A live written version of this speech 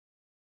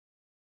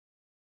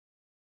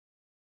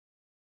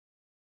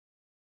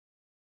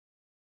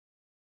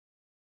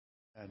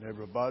And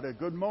everybody,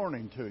 good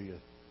morning to you.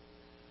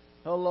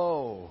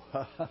 Hello.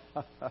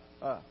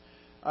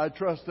 I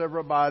trust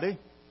everybody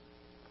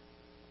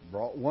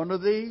brought one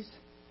of these.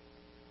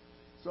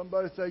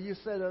 Somebody say, you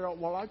say that,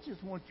 well, I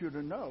just want you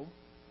to know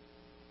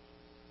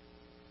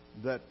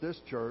that this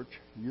church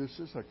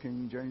uses a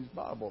King James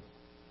Bible.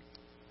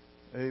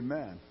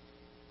 Amen.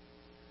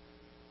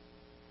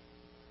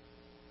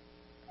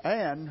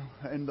 And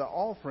in the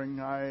offering,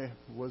 I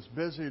was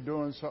busy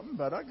doing something,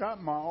 but I got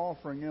my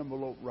offering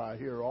envelope right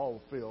here all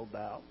filled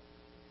out.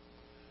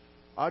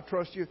 I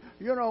trust you.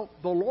 You know,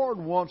 the Lord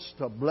wants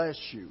to bless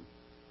you,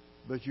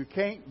 but you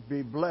can't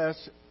be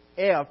blessed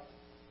if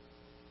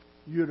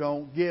you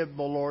don't give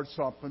the Lord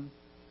something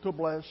to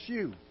bless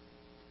you.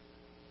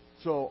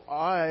 So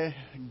I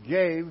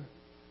gave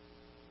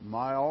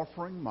my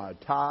offering, my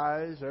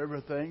tithes,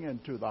 everything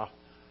into the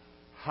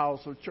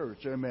house of church.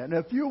 Amen.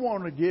 If you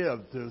want to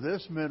give to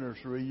this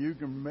ministry, you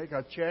can make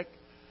a check.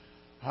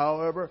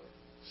 However,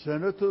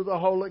 send it to the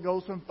Holy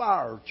Ghost and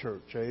Fire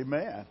Church.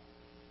 Amen.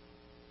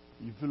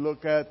 If you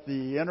look at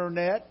the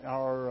internet,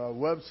 our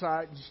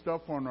website and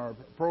stuff on our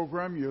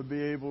program, you'll be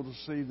able to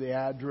see the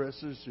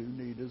addresses you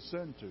need to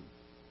send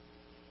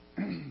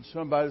to.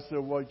 Somebody said,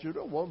 what you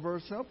do? Well,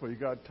 very simple. You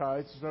got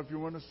tithes and stuff you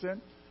want to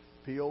send?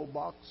 P.O.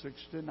 Box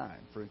 69,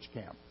 French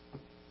Camp.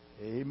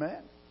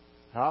 Amen.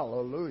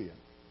 Hallelujah.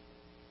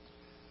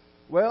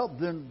 Well,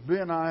 then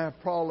Ben and I have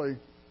probably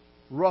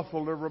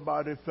ruffled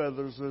everybody's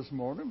feathers this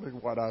morning with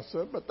what I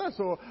said, but that's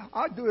all.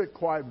 I do it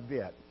quite a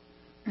bit.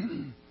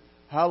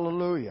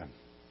 Hallelujah.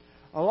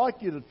 I'd like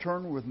you to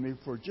turn with me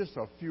for just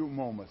a few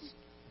moments.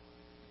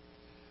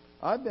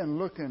 I've been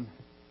looking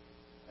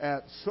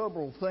at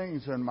several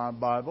things in my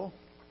Bible,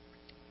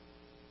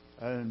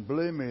 and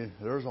believe me,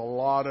 there's a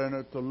lot in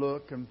it to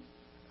look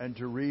and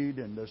to read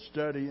and to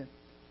study,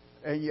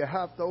 and you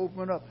have to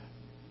open up.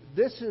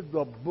 This is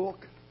the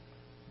book.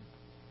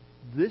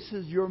 This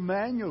is your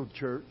manual,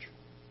 church.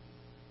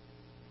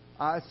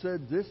 I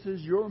said, this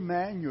is your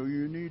manual.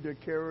 You need to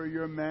carry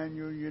your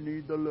manual. You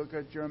need to look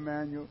at your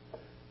manual.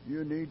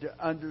 You need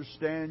to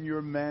understand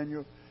your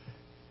manual.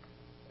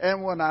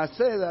 And when I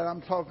say that,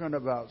 I'm talking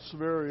about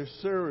very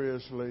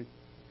seriously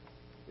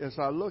as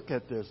I look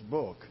at this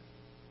book.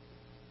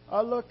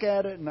 I look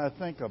at it and I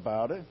think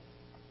about it.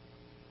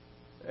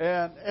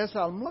 And as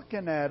I'm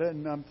looking at it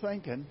and I'm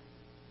thinking,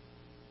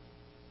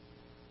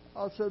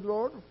 I said,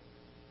 Lord,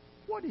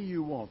 what do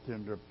you want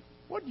them to?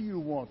 What do you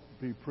want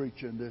to be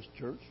preaching this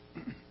church?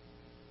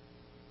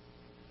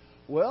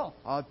 Well,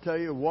 I'll tell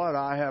you what.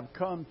 I have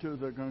come to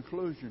the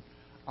conclusion.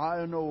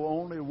 I know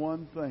only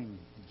one thing: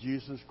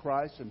 Jesus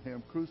Christ and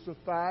Him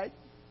crucified,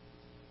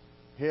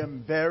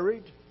 Him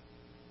buried,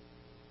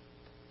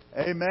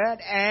 amen,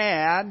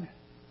 and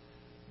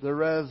the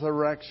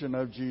resurrection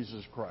of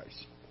Jesus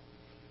Christ.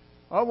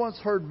 I once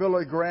heard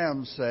Billy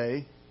Graham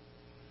say,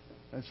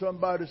 and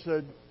somebody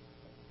said,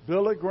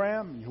 Billy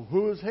Graham,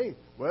 who is he?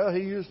 Well,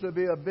 he used to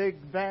be a big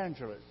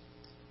evangelist.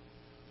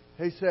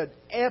 He said,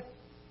 if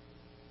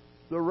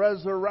the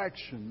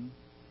resurrection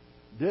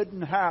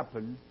didn't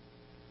happen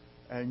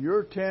and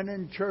you're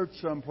attending church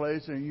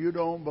someplace and you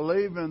don't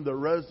believe in the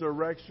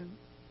resurrection,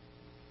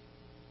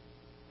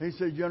 he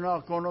said, you're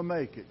not going to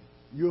make it.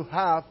 You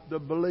have to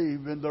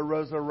believe in the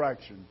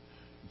resurrection.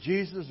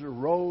 Jesus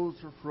rose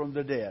from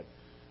the dead.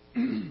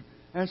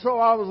 And so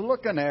I was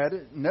looking at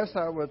it, and that's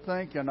how I would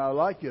think, and I'd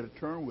like you to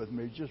turn with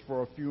me just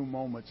for a few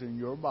moments in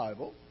your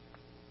Bible.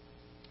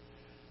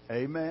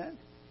 Amen.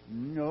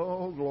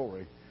 No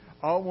glory.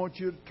 I want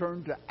you to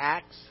turn to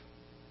Acts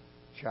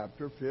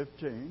chapter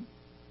 15.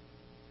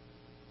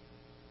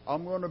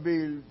 I'm going to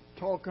be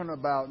talking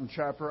about, in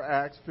chapter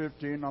Acts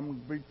 15, I'm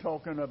going to be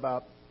talking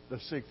about the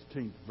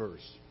 16th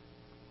verse.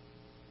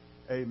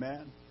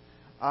 Amen.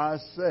 I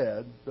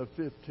said the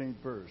 15th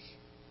verse.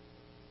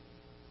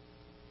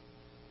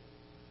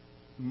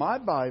 My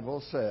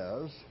Bible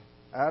says,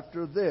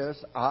 after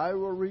this, I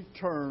will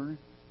return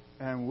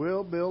and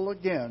will build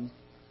again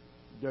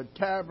the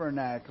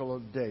tabernacle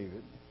of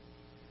David,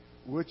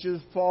 which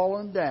is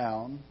fallen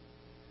down,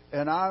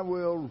 and I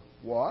will,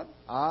 what?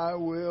 I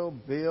will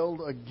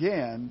build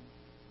again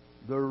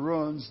the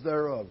ruins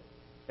thereof,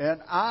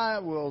 and I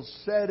will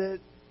set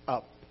it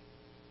up.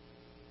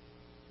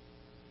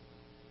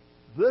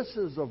 This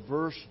is a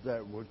verse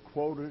that was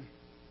quoted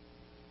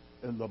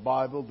in the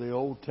Bible, the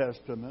Old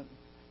Testament.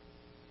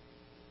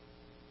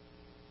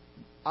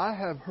 I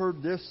have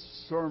heard this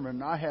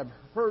sermon. I have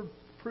heard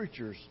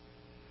preachers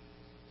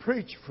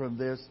preach from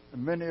this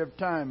many a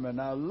time.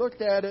 And I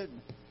looked at it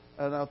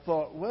and I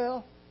thought,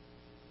 well,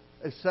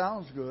 it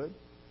sounds good.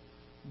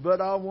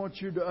 But I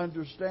want you to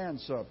understand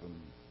something.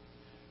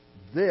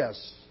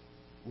 This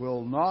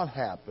will not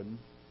happen.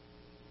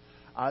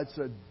 I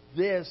said,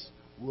 this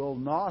will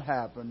not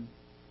happen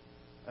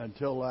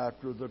until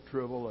after the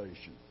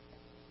tribulation.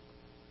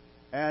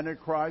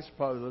 Antichrist,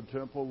 part of the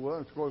temple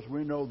was. Of course,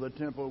 we know the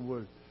temple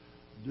was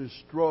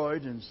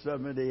destroyed in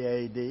 70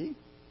 A.D.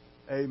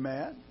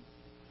 Amen.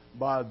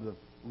 By the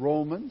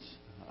Romans.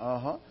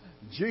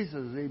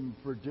 Jesus even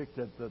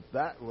predicted that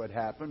that would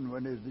happen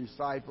when his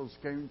disciples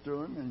came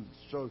to him and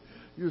showed,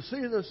 you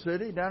see the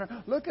city down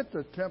there? Look at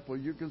the temple.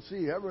 You can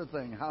see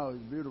everything, how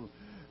it's beautiful.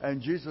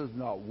 And Jesus,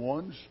 not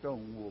one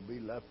stone will be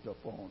left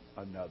upon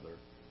another.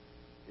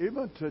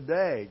 Even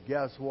today,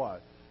 guess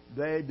what?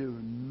 They do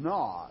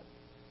not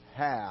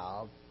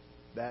have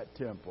that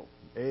temple.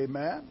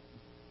 Amen?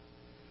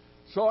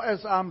 So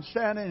as I'm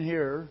standing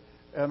here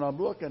and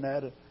I'm looking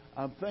at it,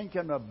 I'm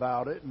thinking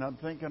about it, and I'm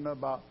thinking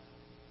about,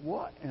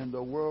 what in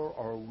the world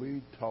are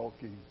we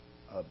talking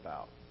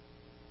about?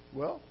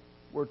 Well,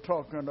 we're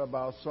talking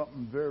about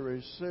something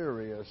very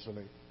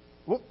seriously.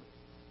 Whoop.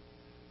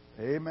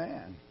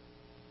 Amen.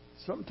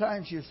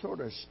 Sometimes you sort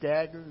of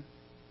stagger.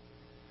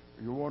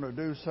 You want to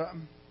do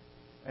something,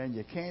 and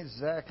you can't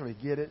exactly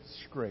get it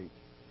straight.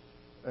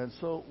 And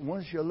so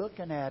once you're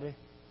looking at it,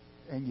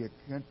 and you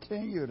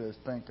continue to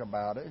think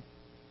about it,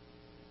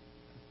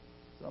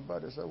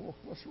 somebody said, well,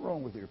 what's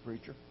wrong with you,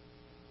 preacher?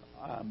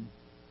 I'm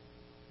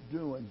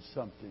doing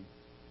something.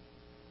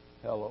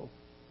 Hello.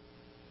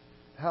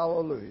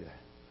 Hallelujah.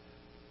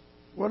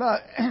 When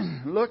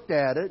I looked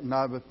at it and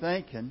I was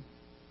thinking,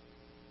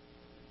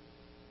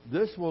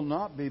 this will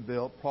not be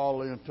built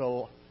probably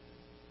until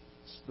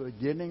the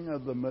beginning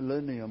of the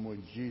millennium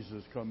when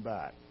Jesus come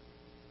back.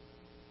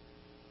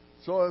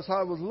 So as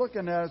I was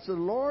looking at it, I said,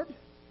 Lord,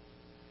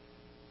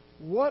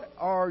 what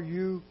are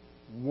you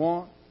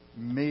want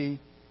me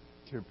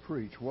to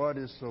preach? What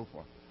is so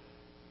far?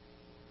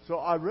 So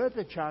I read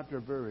the chapter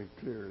very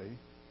clearly.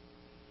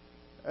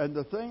 And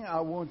the thing I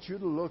want you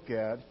to look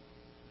at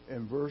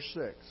in verse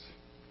 6.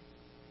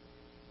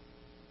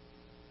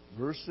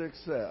 Verse 6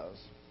 says,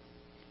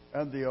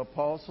 and the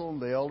apostle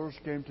and the elders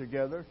came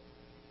together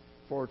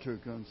for to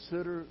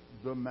consider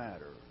the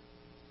matter.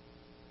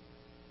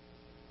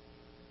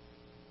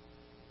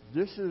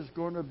 This is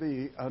going to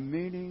be a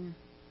meeting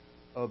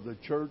of the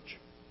church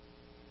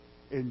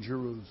in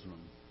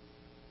Jerusalem.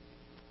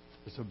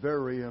 It's a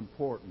very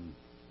important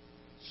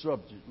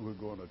subject we're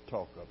going to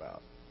talk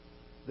about.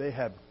 They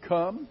have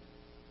come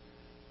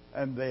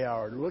and they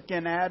are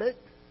looking at it,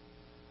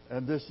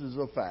 and this is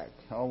a fact.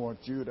 I want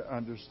you to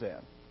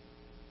understand.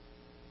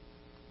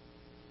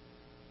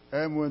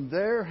 And when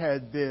there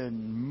had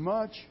been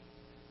much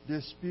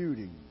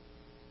disputing,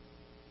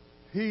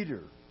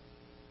 Peter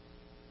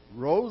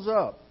rose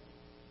up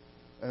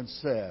and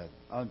said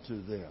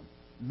unto them,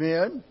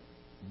 men,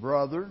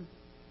 brethren,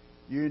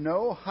 you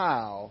know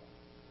how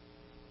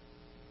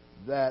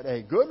that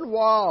a good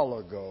while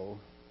ago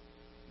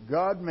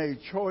God made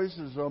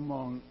choices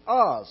among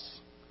us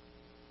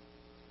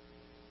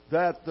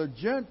that the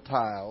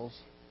Gentiles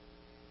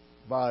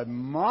by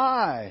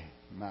my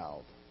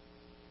mouth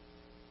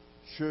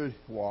should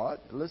what?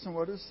 Listen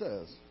what it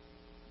says.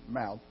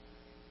 Mouth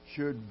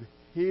should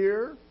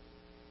hear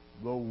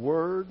the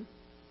word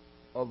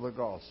of the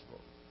gospel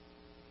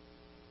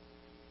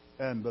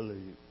and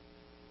believe.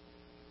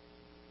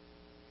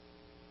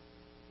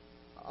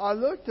 I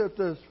looked at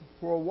this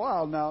for a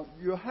while. Now,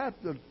 you have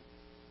to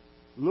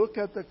look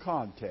at the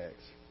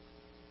context.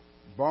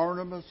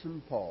 Barnabas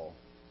and Paul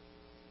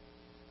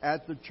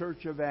at the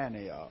church of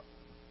Antioch.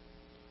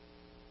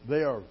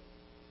 They are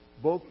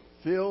both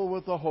filled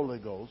with the Holy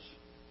Ghost.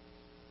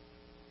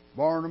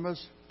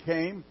 Barnabas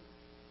came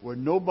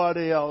when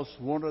nobody else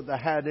wanted to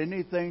have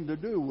anything to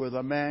do with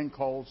a man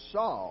called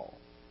Saul.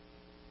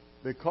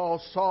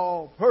 Because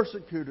Saul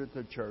persecuted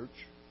the church,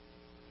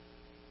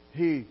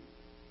 he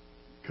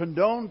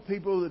condoned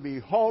people to be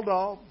hauled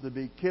off, to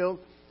be killed,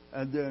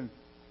 and then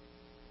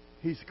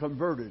he's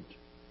converted.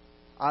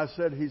 I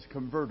said he's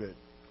converted.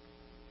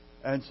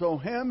 And so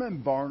him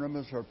and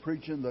Barnabas are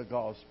preaching the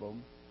gospel,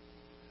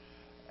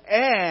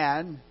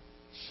 and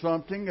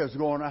something is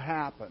going to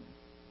happen.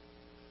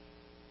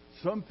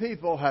 Some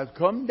people have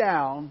come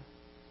down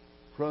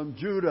from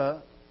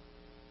Judah,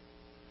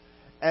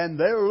 and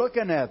they're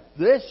looking at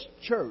this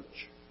church,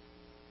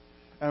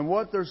 and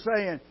what they're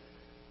saying,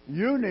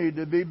 you need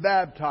to be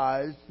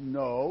baptized.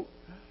 No.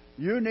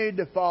 You need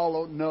to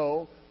follow.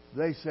 No.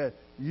 They said,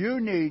 you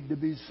need to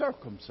be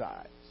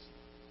circumcised.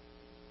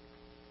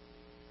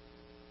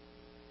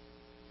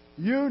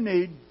 You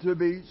need to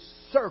be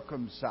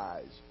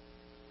circumcised.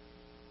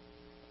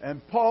 And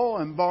Paul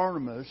and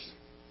Barnabas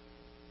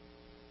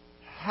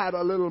had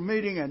a little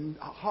meeting and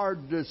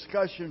hard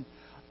discussion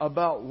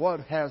about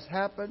what has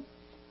happened.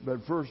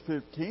 But verse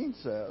 15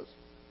 says,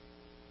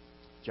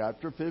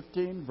 chapter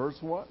 15, verse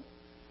 1,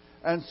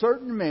 and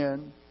certain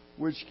men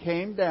which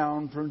came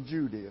down from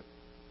Judea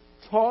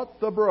taught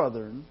the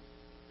brethren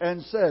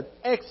and said,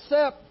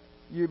 except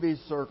you be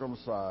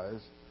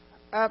circumcised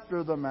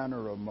after the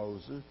manner of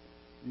Moses,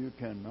 you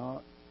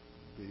cannot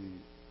be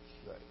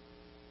saved.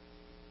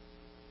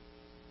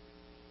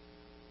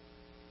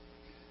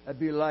 That'd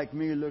be like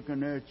me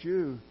looking at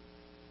you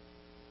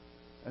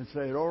and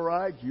saying, all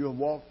right, you'll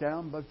walk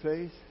down by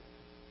faith.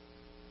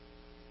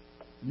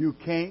 You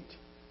can't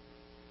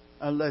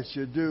unless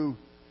you do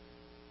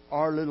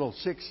our little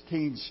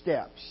 16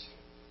 steps.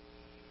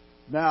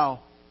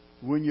 Now,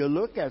 when you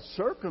look at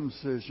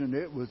circumcision,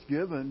 it was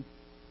given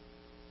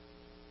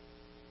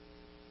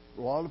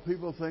A lot of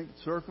people think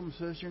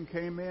circumcision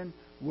came in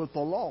with the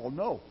law.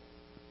 No.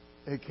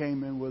 It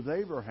came in with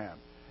Abraham.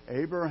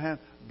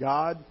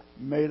 God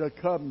made a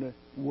covenant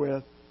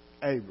with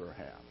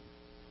Abraham.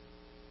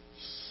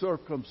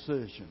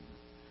 Circumcision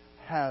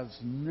has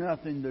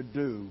nothing to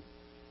do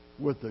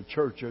with the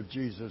Church of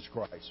Jesus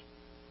Christ.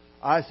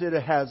 I said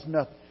it has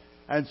nothing.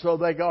 And so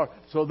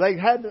they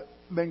had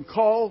been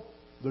called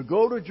to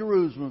go to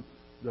Jerusalem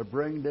to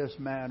bring this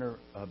matter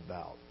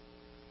about.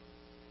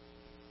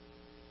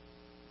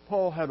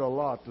 Paul had a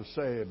lot to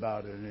say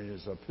about it in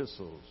his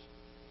epistles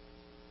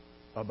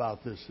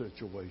about this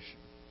situation.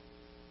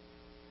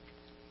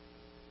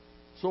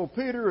 So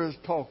Peter is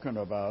talking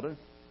about it.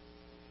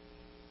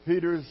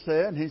 Peter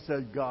said,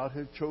 God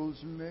had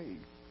chosen me.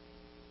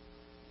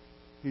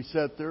 He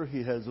sat there,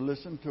 he has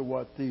listened to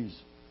what these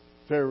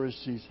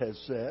Pharisees have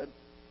said.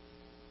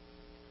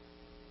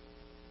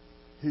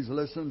 He's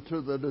listened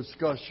to the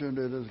discussion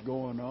that is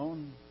going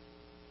on.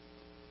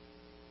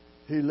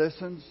 He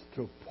listens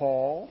to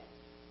Paul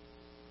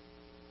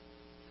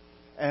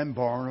and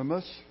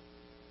Barnabas.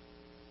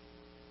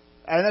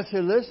 And as he's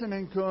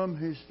listening to them,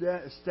 he's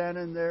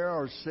standing there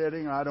or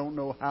sitting. I don't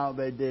know how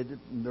they did it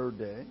in their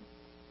day.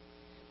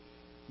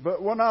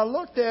 But when I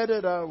looked at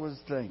it, I was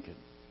thinking.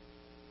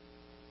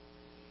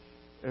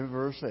 In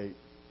verse 8.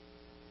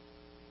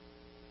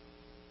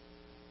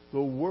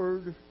 The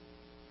word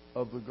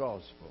of the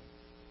gospel.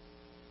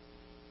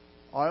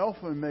 I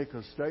often make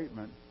a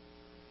statement.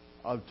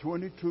 I'm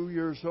 22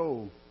 years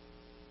old,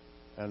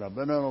 and I've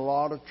been in a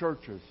lot of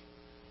churches,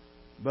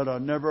 but I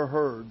never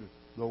heard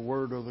the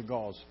word of the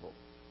gospel.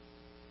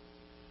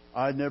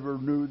 I never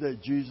knew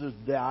that Jesus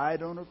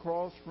died on a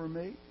cross for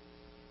me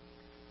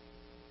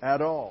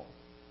at all.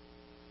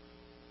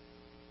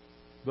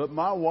 But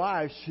my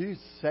wife, she's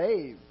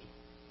saved.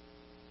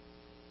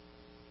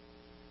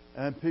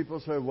 And people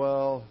say,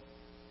 well,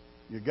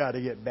 you got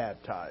to get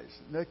baptized.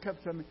 And they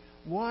kept telling me,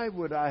 why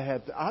would I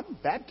have to?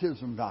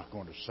 Baptism's not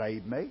going to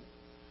save me.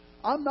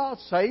 I'm not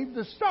saved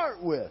to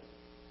start with.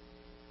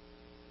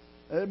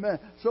 Amen.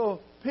 So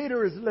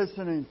Peter is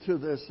listening to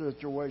this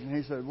situation.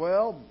 He said,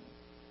 well,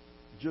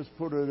 just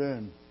put it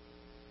in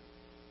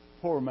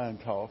poor man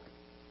talk.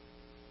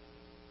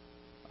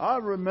 I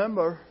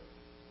remember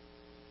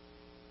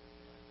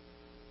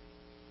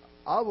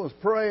I was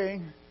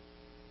praying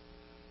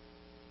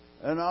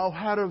and I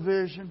had a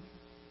vision.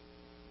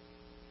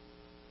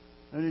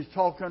 And he's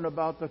talking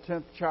about the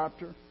 10th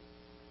chapter.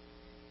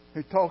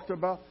 He talked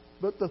about,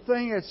 but the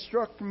thing that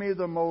struck me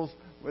the most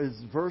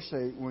is verse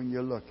 8 when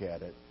you look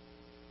at it.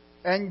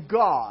 And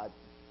God,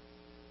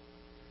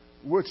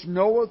 which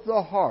knoweth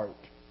the heart,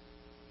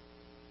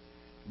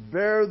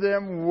 bear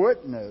them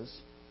witness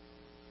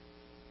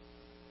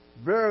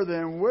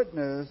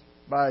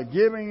by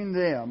giving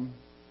them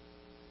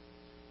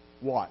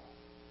what?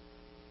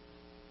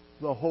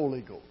 The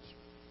Holy Ghost.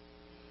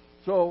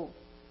 So,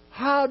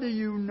 how do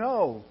you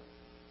know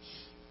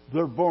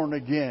they're born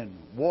again,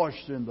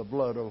 washed in the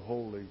blood of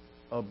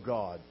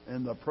God,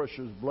 in the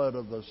precious blood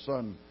of the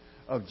Son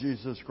of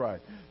Jesus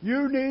Christ?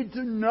 You need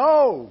to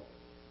know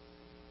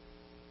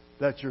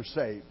that you're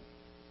saved.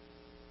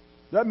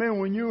 That means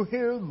when you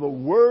hear the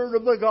word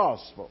of the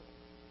gospel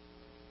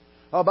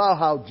about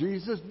how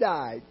Jesus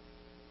died,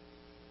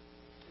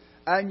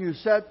 and you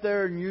sat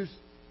there and you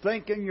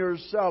think in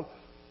yourself,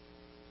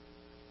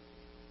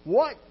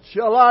 what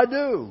shall I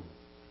do?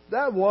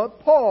 That's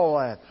what Paul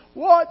asked.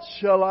 What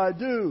shall I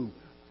do?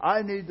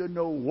 I need to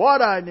know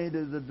what I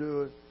needed to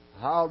do it,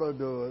 how to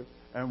do it,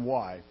 and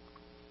why.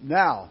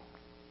 Now,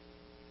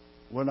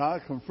 when I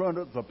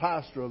confronted the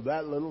pastor of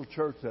that little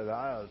church that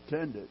I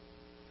attended,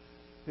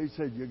 he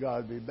said, you got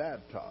to be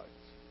baptized.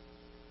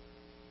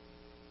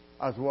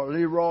 That's what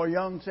Leroy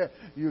Young said.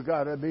 You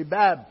got to be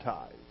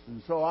baptized.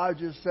 And so I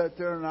just sat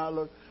there and I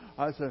looked.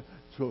 I said,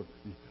 so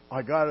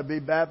I got to be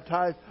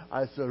baptized?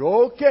 I said,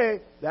 okay,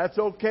 that's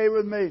okay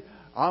with me.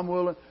 I'm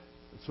willing.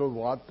 So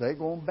what? They're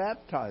going to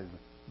baptize me.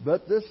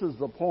 But this is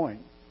the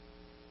point.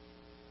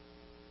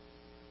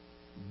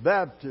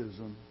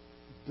 Baptism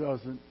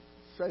doesn't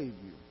save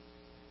you.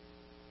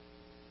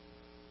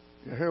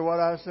 You hear what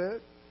I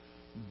said?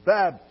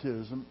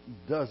 Baptism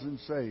doesn't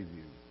save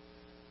you.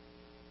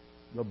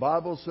 The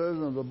Bible says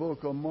in the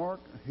book of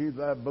Mark, he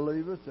that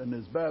believeth and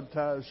is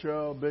baptized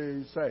shall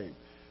be saved.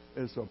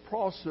 It's a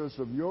process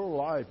of your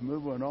life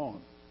moving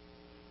on.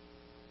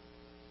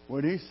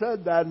 When he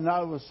said that, and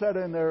I was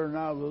sitting there and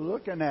I was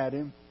looking at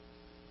him,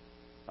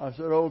 I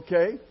said,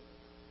 okay,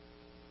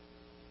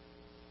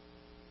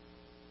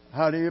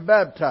 how do you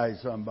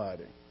baptize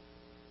somebody?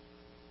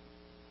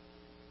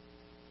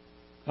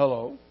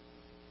 Hello?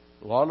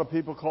 A lot of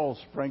people call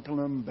sprinkling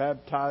them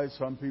baptized.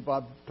 Some people,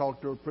 I've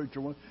talked to a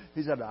preacher once,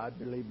 he said, I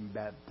believe in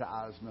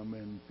baptizing them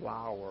in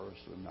flowers.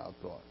 And I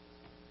thought,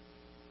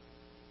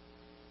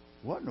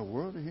 what in the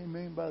world did he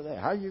mean by that?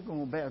 How are you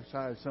going to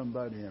baptize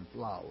somebody in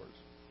flowers?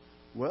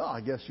 Well,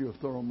 I guess you'll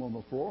throw them on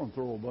the floor and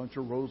throw a bunch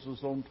of roses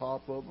on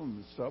top of them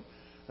and stuff.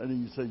 And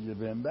then you say you've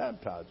been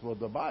baptized. Well,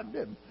 the Bible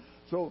didn't.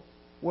 So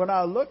when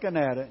I'm looking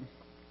at it,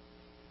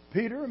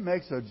 Peter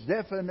makes a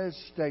definite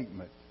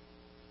statement.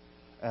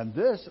 And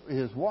this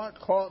is what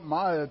caught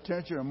my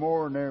attention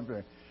more than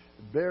everything.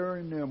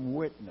 Bearing them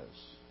witness.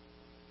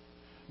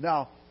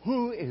 Now,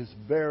 who is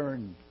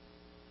bearing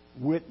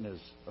witness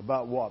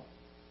about what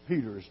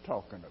Peter is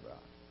talking about?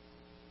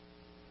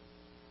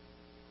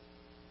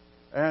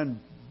 And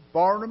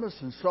Barnabas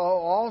and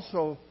Saul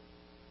also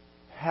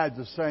had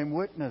the same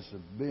witness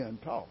of being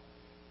taught.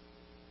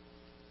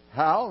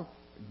 How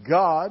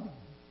God,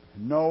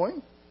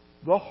 knowing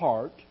the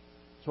heart,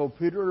 so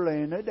Peter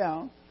laying it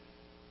down,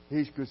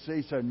 he could see,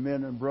 he said,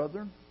 men and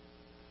brethren,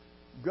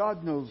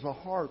 God knows the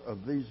heart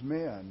of these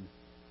men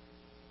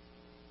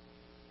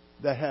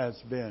that has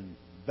been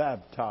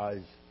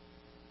baptized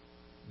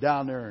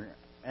down there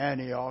in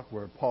Antioch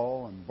where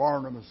Paul and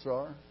Barnabas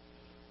are.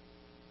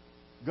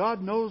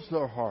 God knows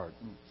their heart.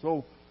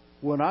 So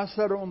when I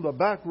sat on the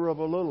back row of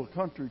a little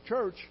country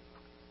church,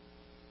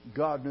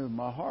 God knew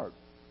my heart.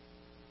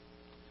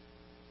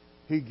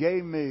 He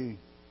gave me,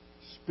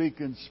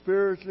 speaking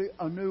spiritually,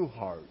 a new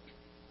heart.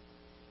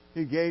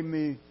 He gave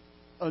me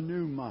a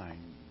new mind.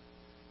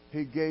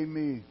 He gave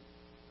me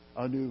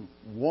a new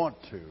want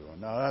to.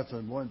 Now that's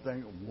the one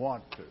thing,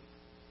 want to.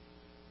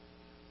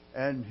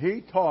 And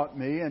He taught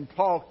me and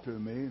talked to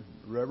me,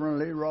 Reverend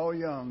Leroy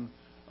Young,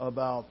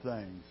 about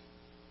things.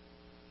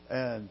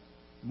 And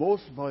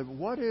most of them,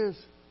 what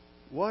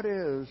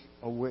is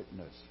a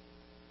witness?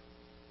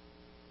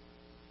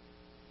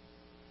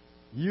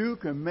 You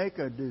can make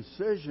a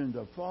decision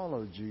to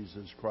follow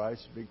Jesus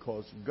Christ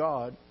because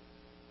God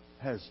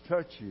has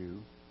touched you.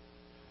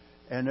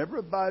 And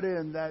everybody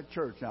in that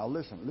church, now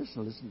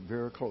listen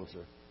very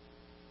closer.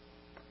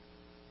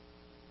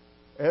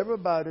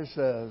 Everybody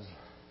says,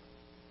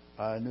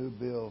 I knew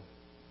Bill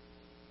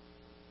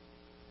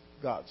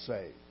got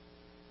saved.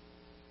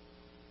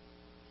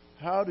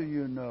 How do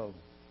you know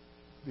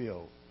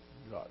Bill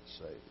got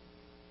saved?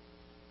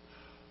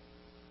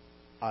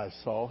 I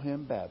saw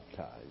him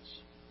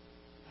baptized.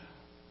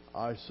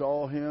 I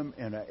saw him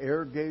in an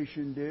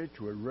irrigation ditch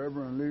with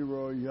Reverend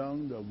Leroy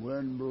Young, the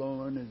wind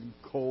blowing and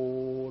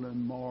cold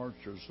in March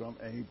or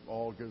something,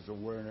 August or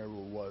wherever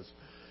it was,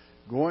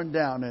 going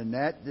down in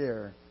that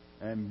there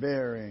and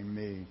burying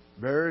me.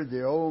 Buried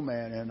the old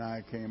man and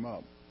I came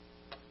up.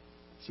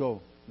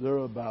 So there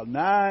were about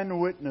 9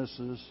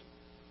 witnesses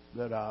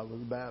that I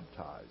was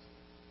baptized.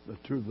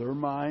 But to their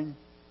mind,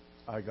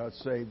 I got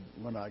saved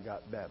when I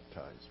got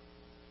baptized.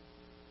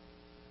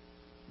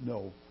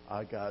 No,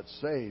 I got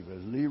saved.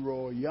 As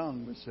Leroy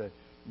Young would say,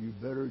 you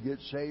better get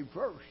saved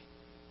first.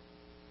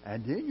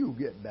 And then you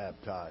get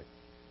baptized.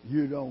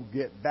 You don't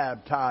get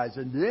baptized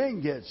and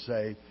then get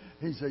saved.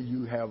 He said,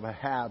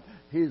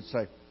 he'd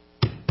say,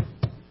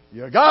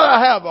 you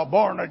gotta have a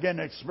born again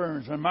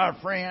experience. And my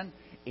friend,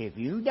 if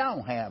you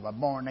don't have a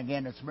born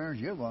again experience,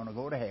 you're going to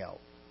go to hell.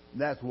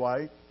 That's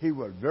why he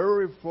was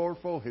very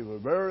forceful. He was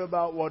very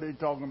about what he's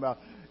talking about.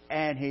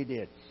 And he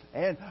did.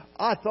 And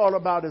I thought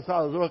about this.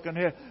 I was looking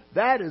here.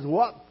 That is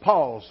what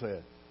Paul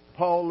said.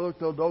 Paul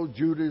looked at those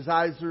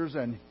Judaizers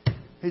and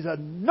he said,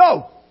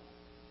 no!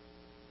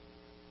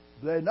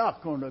 They're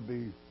not going to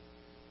be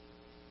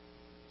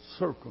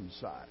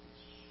circumcised.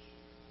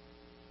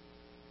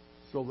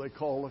 So they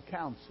called a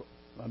council,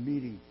 a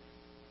meeting.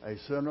 They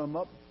sent them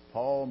up.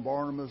 Paul and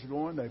Barnabas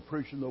going. They're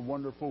preaching the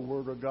wonderful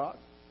Word of God.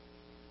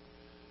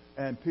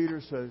 And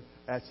Peter said,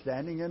 at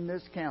standing in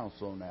this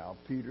council now,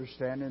 Peter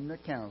standing in the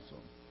council,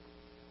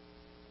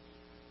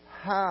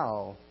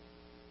 how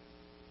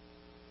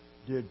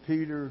did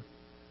Peter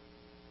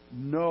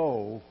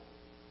know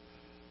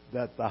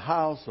that the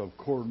house of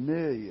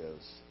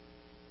Cornelius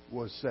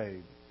was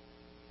saved?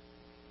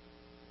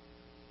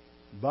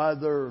 By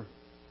their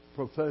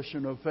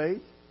profession of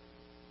faith?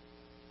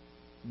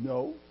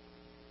 No.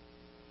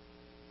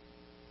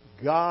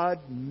 God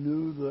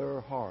knew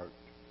their heart.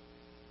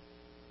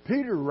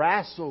 Peter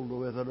wrestled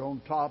with it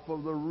on top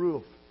of the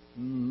roof.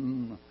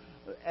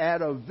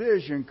 Had a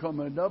vision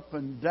coming up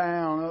and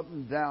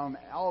down,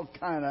 all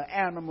kind of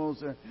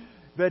animals.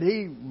 But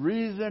he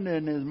reasoned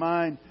in his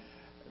mind,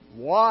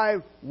 why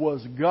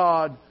was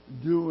God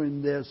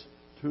doing this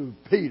to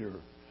Peter?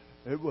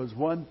 It was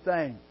one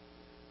thing.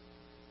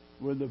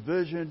 When the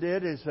vision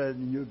did, he said,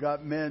 you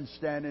got men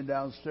standing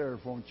downstairs,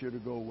 want you to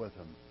go with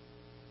them.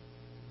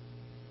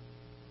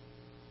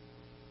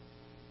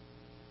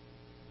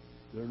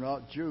 They're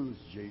not Jews,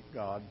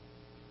 God.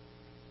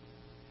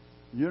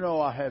 You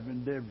know I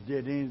haven't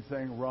did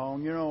anything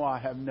wrong. You know I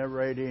have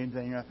never ate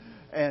anything.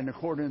 And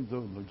according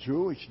to the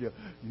Jewish deal,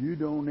 you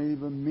don't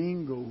even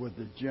mingle with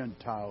the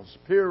Gentiles,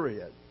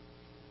 period.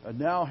 And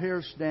now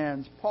here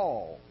stands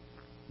Paul.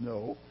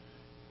 No.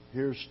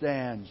 Here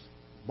stands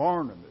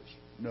Barnabas.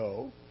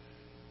 No.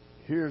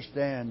 Here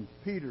stands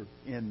Peter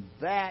in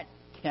that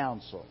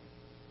council.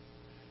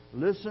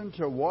 Listen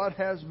to what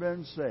has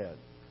been said.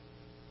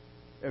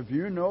 If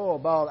you know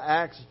about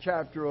Acts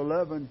chapter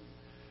 11,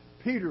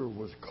 Peter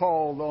was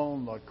called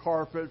on the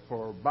carpet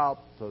for about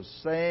the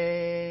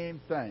same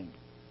thing.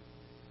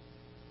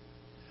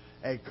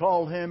 They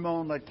called him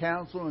on the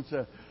council and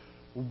said,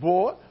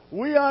 boy,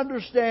 we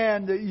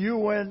understand that you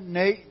went and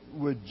ate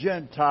with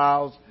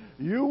Gentiles.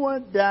 You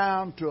went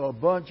down to a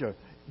bunch of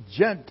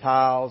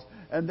Gentiles,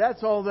 and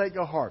that's all they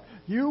got heart.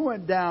 You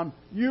went down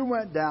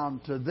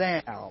to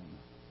them.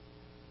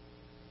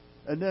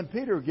 And then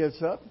Peter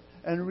gets up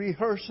and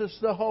rehearses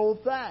the whole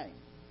thing.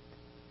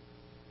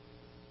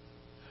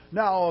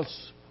 Now,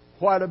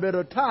 quite a bit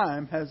of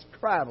time has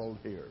traveled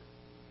here.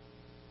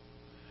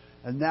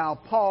 And now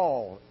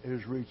Paul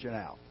is reaching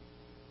out.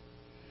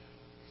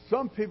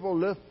 Some people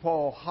lift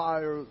Paul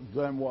higher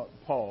than what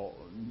Paul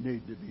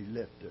needs to be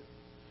lifted.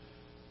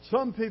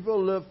 Some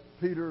people lift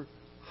Peter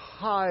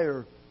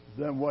higher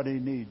than what he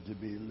needs to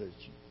be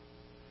lifted.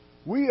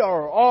 We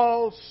are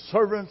all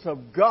servants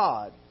of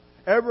God.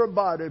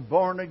 Everybody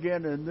born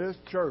again in this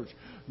church,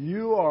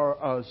 you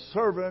are a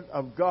servant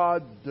of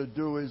God to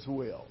do His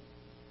will.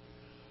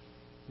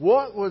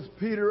 What was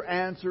Peter's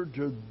answer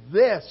to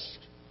this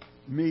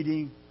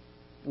meeting?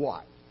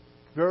 What?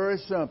 Very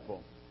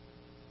simple.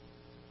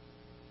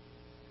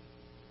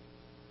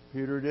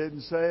 Peter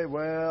didn't say,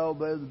 well,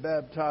 they're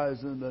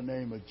baptized in the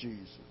name of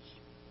Jesus.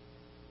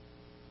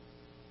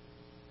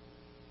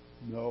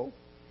 No,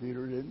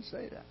 Peter didn't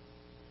say that.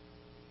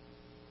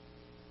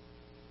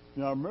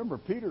 Now remember,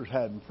 Peter's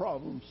having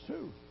problems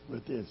too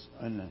with this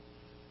in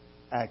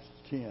Acts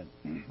 10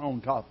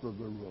 on top of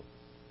the roof.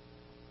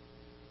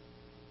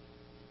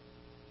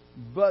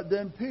 But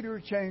then Peter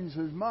changed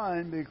his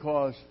mind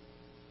because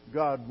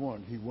God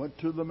won. He went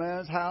to the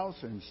man's house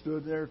and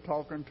stood there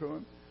talking to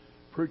him,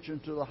 preaching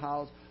to the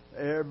house.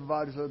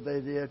 Everybody said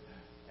they did.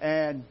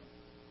 And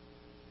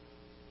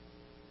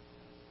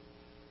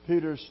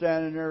Peter's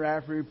standing there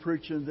after he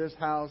preached in this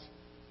house,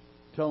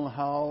 telling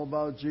how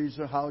about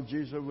Jesus, how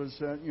Jesus was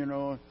sent,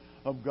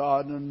 of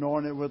God and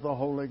anointed with the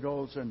Holy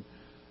Ghost and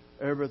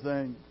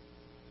everything.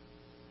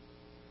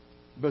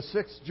 But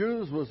 6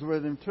 Jews was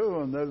with him too,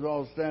 and they was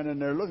all standing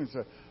there looking and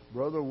said,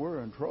 brother,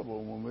 we're in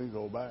trouble when we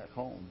go back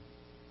home.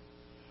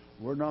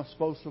 We're not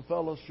supposed to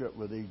fellowship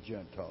with these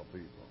Gentile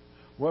people.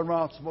 We're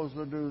not supposed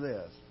to do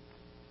this.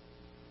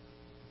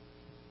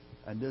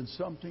 And then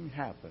something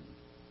happened.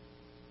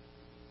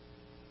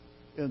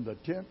 In the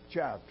 10th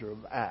chapter of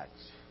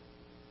Acts,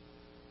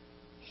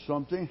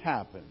 something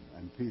happened,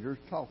 and Peter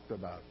talked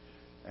about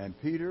it. And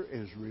Peter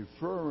is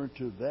referring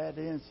to that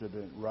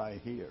incident right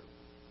here.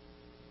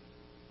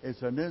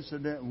 It's an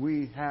incident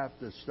we have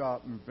to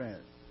stop and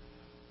finish.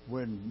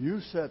 When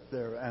you sit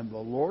there and the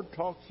Lord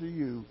talks to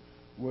you,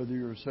 whether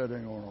you're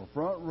sitting on a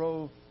front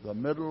row, the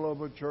middle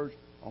of a church,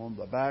 on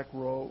the back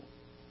row,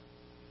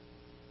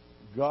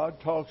 God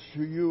talks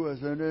to you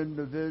as an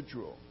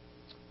individual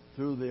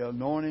through the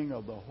anointing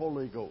of the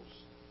Holy Ghost.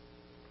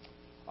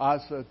 I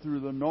said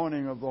through the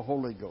anointing of the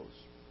Holy Ghost.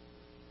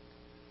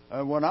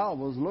 And when I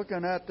was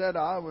looking at that,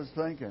 I was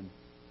thinking,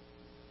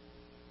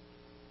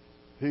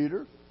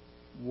 Peter,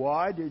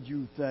 why did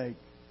you think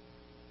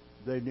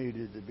they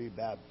needed to be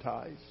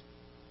baptized?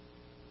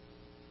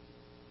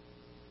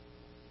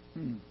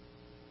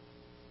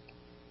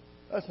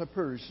 That's a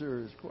pretty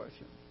serious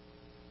question.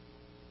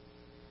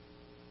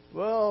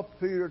 Well,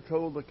 Peter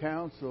told the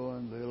council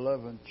in the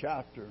 11th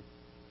chapter,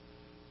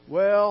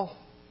 well,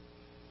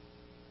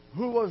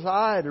 who was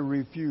I to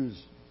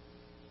refuse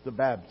to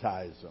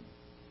baptize them?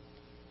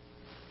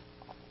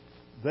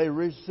 They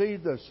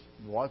received this,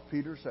 what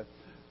Peter said,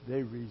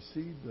 they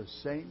received the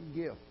same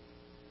gift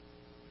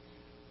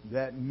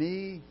that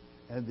me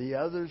and the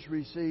others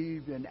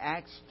received in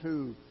Acts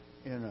 2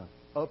 in an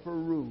upper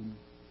room.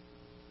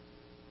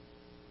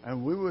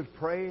 And we was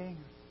praying,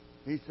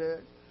 he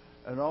said,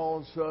 and all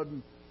of a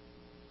sudden,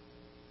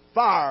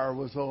 fire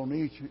was on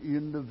each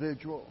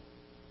individual.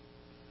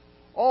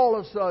 All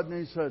of a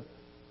sudden, he said,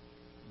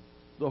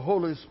 the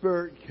Holy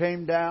Spirit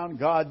came down,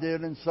 God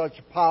did, in such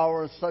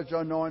power, such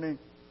anointing,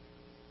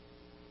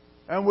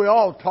 and we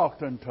all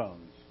talked in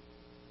tongues.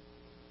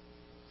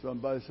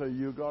 Somebody say,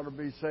 you got to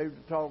be saved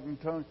to talk in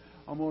tongues.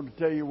 I'm going to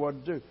tell you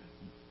what to do.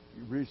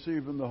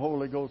 Receiving the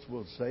Holy Ghost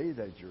will say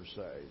that you're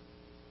saved.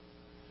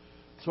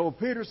 So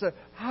Peter said,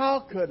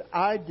 how could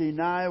I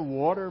deny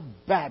water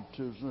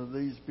baptism of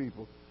these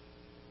people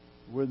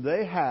when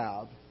they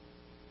have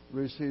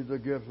received the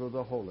gift of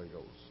the Holy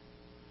Ghost?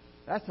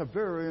 That's a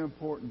very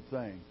important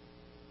thing.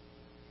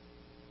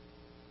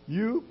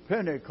 You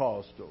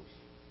Pentecostals,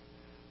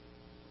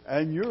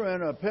 and you're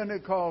in a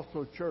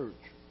Pentecostal church,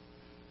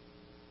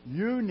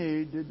 you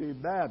need to be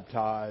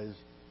baptized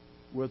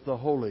with the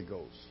Holy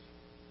Ghost,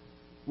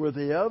 with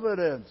the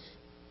evidence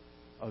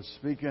of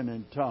speaking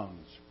in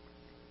tongues.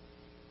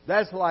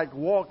 That's like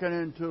walking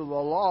into the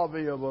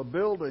lobby of a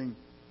building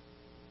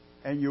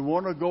and you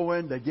want to go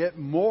in to get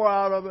more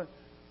out of it.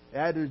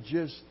 That is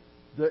just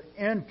the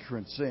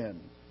entrance in.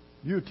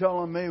 You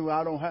telling me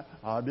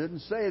I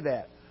didn't say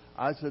that.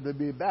 I said to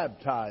be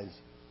baptized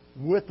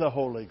with the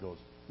Holy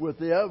Ghost, with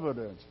the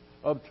evidence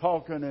of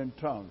talking in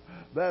tongues.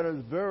 That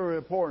is very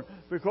important,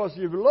 because if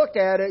you look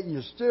at it and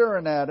you're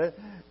staring at it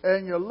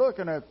and you're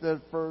looking at this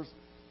first.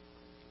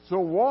 So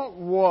what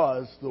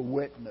was the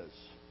witness?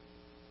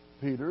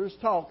 Peter is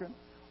talking.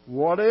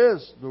 What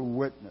is the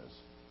witness?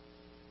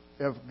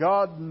 If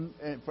God,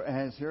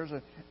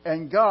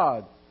 and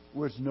God,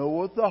 which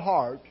knoweth the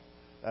heart,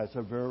 That's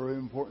a very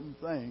important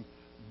thing.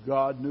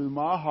 God knew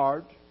my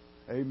heart.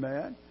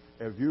 Amen.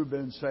 If you've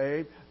been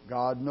saved,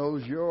 God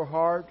knows your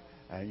heart,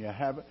 and you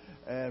haven't.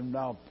 And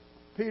now,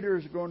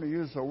 Peter's going to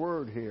use a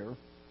word here.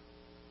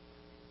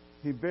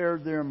 He bare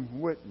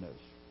them witness.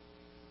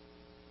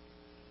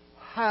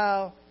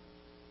 How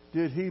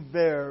did he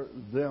bear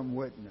them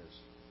witness?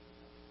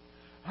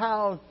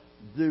 How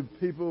do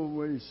people,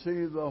 when you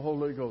see the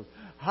Holy Ghost,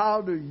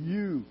 how do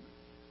you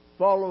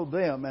follow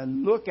them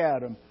and look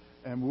at them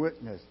and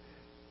witness?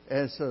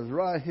 And it says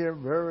right here,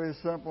 very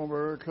simple,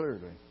 very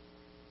clearly,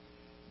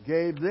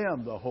 gave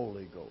them the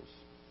Holy Ghost,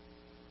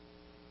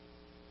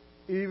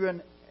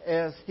 even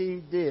as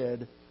He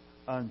did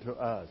unto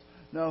us.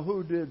 Now,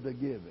 who did the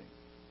giving?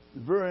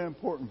 It's very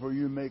important for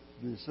you to make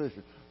the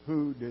decision.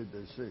 Who did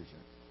the decision?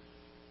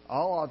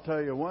 I'll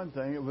tell you one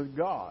thing, it was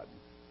God.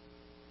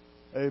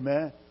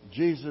 Amen.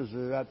 Jesus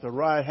is at the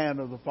right hand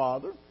of the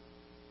Father.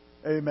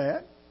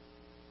 Amen.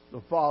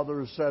 The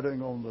Father is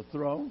sitting on the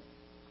throne.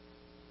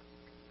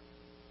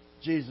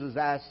 Jesus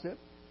asked Him,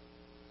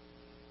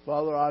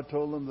 Father, I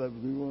told Him that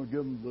we want to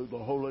give Him the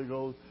Holy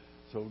Ghost.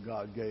 So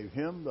God gave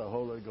Him the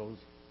Holy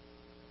Ghost.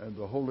 And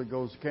the Holy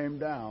Ghost came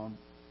down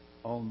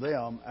on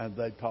them and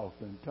they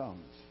talked in tongues.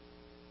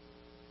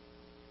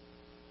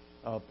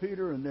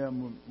 Peter and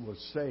them was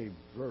saved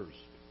first.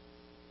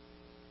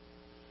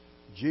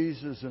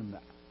 Jesus in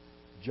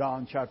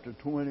John chapter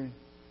 20,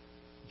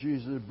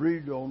 Jesus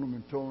breathed on them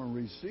and told them,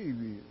 receive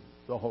ye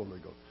the Holy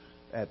Ghost.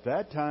 At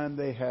that time,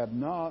 they had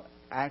not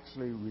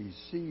actually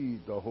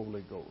received the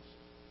Holy Ghost.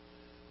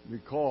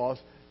 Because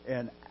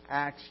in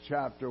Acts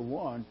chapter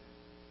 1,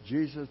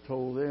 Jesus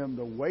told them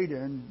to wait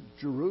in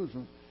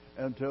Jerusalem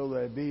until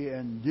they be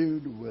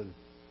endued with.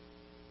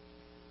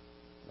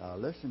 Now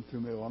listen to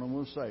me what I'm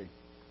going to say.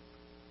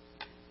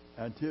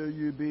 Until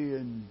you be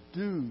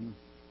endued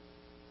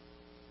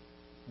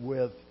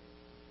with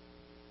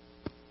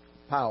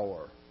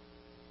power.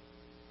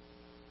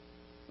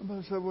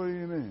 Somebody said, what do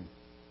you mean?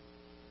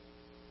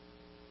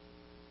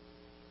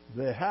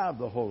 They have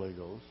the Holy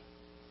Ghost.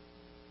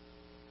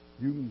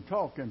 You can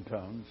talk in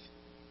tongues.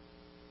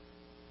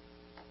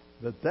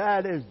 But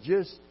that is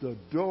just the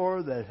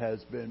door that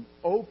has been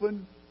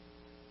opened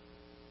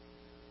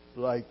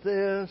like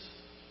this.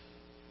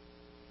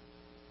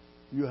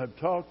 You have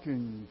talked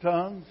in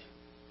tongues.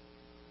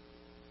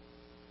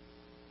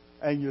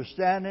 And you're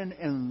standing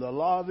in the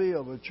lobby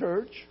of a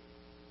church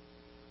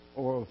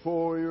or a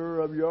foyer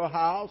of your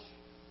house.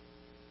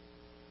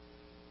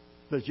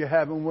 But you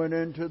haven't went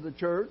into the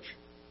church.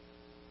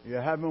 You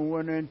haven't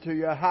went into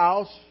your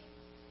house.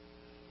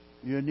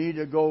 You need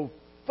to go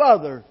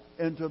further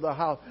into the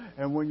house.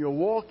 And when you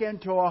walk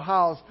into a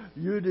house,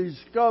 you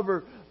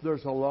discover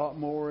there's a lot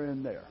more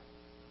in there.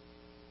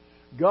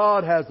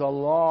 God has a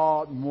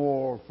lot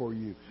more for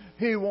you.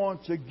 He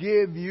wants to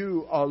give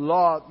you a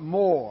lot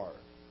more.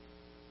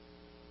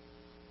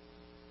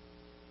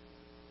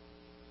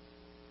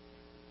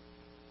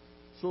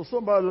 So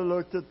somebody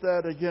looked at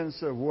that again and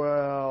said,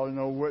 well,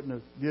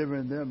 witness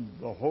giving them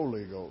the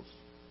Holy Ghost.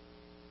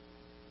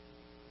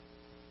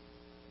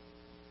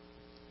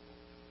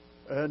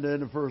 And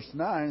then verse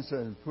 9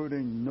 says,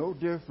 putting no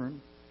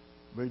difference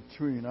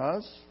between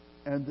us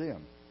and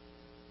them.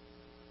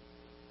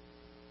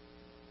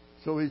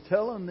 So he's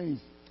telling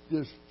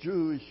this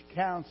Jewish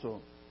council,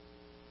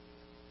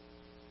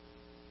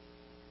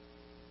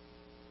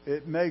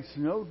 it makes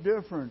no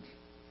difference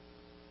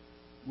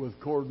with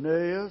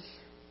Cornelius.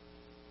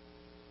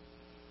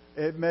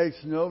 It makes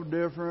no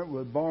difference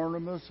with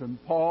Barnabas and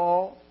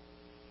Paul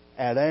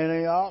at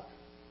Antioch.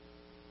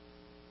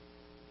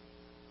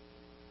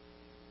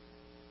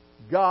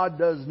 God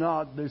does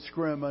not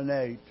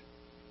discriminate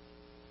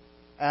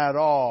at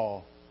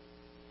all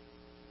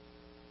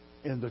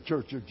in the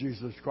Church of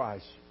Jesus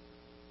Christ.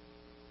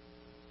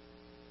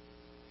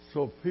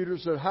 So Peter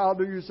said, how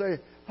do you say,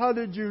 how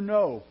did you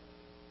know?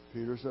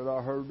 Peter said,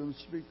 I heard them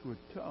speak with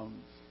tongues.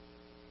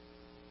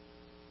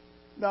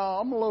 Now,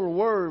 I'm a little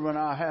worried when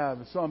I have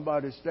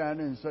somebody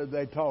standing and say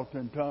they talked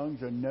in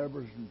tongues and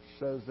never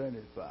says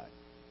anything.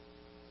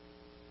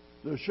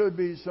 There should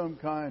be some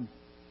kind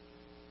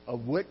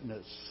of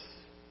witness.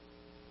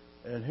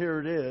 And here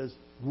it is,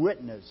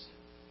 witness.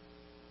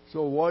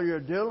 So what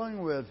you're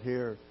dealing with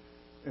here,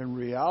 in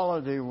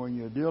reality, when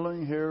you're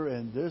dealing here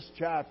in this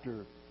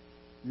chapter,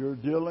 you're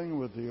dealing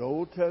with the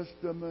Old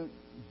Testament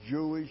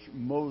Jewish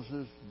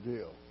Moses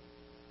deal.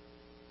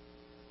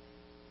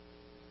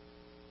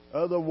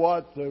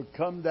 Otherwise, to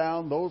come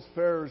down, those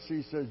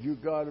Pharisees said, you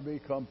got to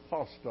become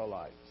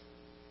proselytes.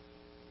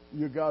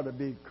 You got to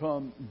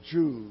become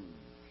Jews.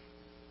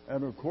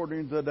 And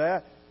according to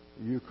that,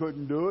 you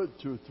couldn't do it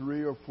to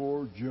 3 or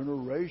 4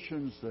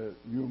 generations that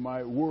you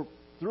might work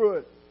through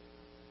it.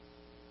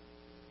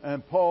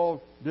 And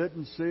Paul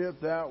didn't see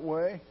it that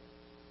way.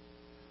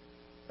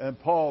 And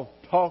Paul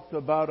talked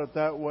about it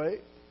that way.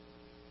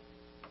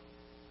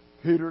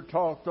 Peter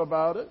talked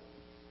about it.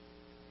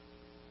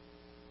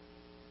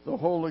 The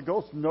Holy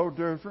Ghost, no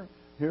different.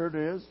 Here it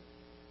is.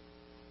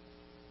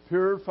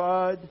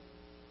 Purified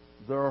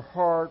their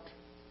heart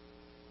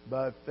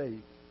by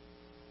faith.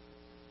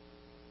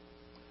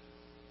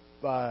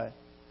 by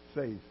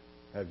faith.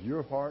 Have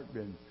your heart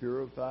been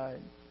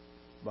purified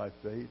by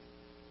faith?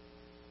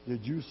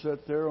 Did you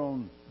sit there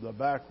on the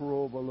back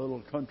row of a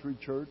little country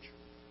church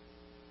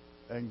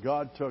and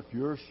God took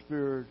your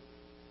spirit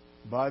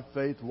by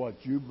faith, what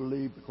you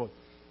believe? Because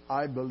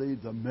I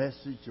believe the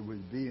message that was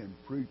being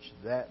preached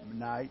that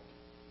night,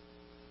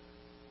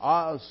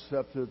 I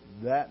accepted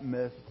that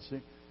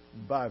message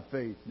by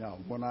faith. Now,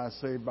 when I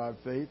say by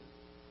faith,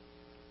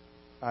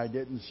 I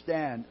didn't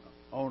stand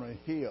on a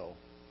hill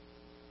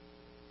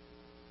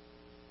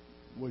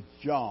with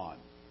John.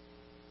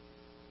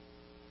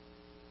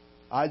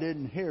 I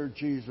didn't hear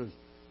Jesus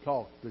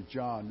talk to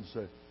John and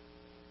say,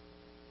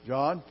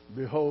 John,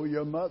 behold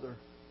your mother.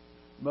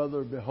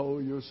 Mother,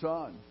 behold your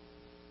son.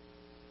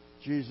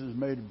 Jesus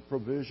made a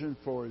provision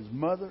for his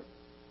mother.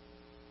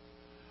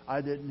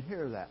 I didn't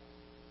hear that.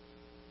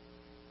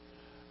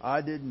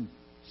 I didn't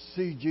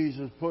see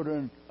Jesus put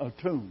in a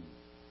tomb.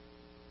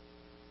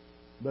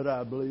 But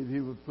I believe he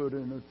was put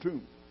in a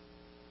tomb.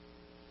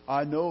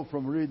 I know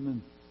from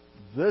reading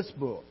this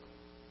book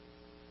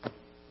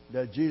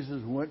that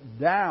Jesus went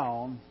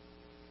down,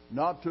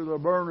 not to the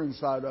burning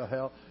side of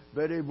hell,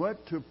 but he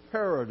went to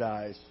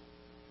paradise.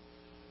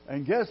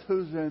 And guess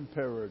who's in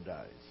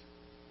paradise?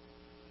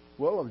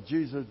 Well, if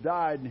Jesus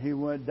died and he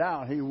went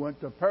down, he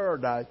went to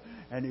paradise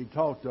and he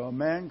talked to a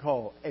man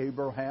called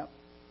Abraham.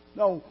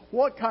 No,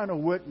 what kind of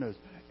witness?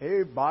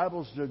 The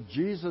Bible said,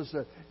 Jesus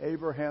said,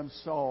 Abraham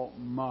saw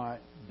my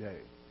day.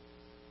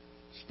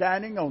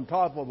 Standing on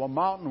top of a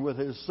mountain with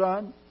his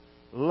son,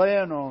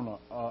 laying on an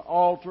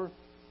altar,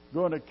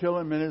 going to kill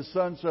him, and his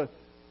son said,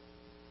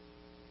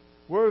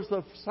 where's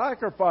the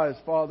sacrifice,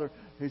 Father?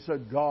 He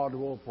said, God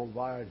will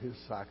provide his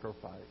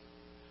sacrifice.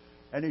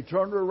 And he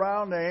turned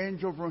around, the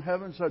angel from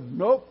heaven said,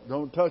 nope,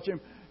 don't touch him.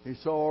 He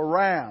saw a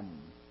ram.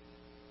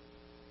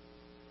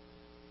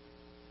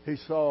 He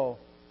saw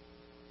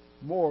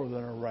more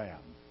than a ram.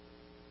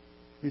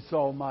 He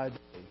saw my day.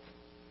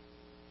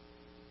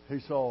 He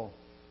saw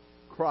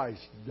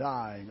Christ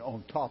dying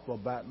on top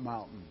of that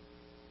mountain.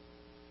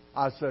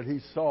 I said he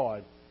saw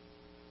it.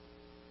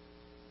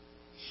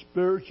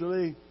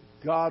 Spiritually,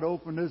 God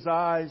opened his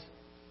eyes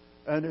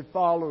and it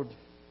followed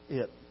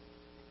it.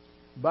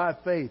 By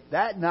faith.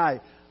 That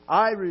night,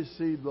 I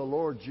received the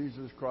Lord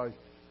Jesus Christ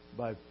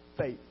by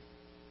faith.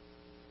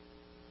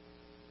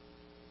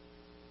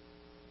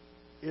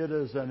 It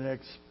is an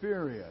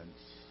experience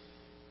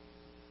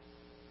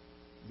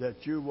that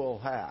you will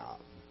have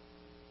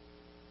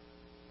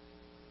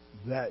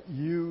that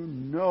you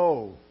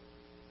know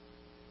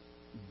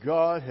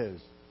God has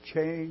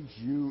changed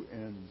you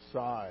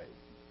inside.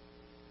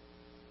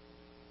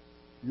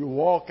 You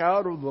walk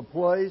out of the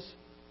place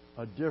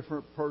a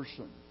different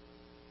person.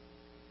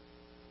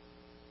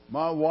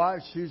 My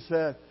wife, she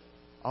said,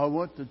 I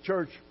went to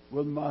church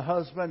with my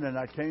husband and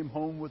I came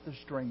home with a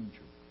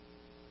stranger.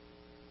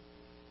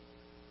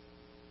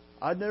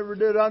 I never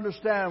did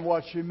understand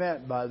what she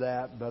meant by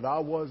that, but I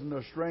wasn't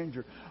a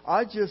stranger.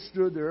 I just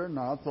stood there and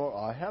I thought,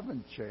 I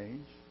haven't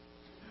changed.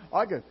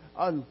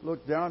 I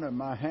looked down at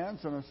my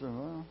hands and I said,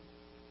 well,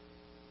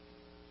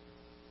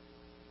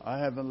 I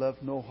haven't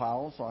left no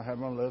house. I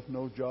haven't left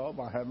no job.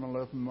 I haven't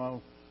left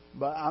no...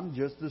 But I'm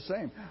just the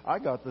same. I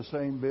got the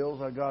same bills.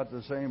 I got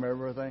the same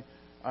everything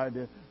I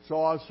did.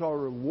 So I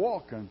started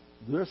walking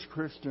this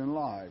Christian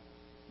life.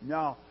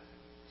 Now,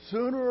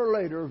 sooner or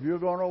later, if you're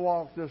going to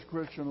walk this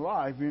Christian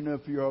life, even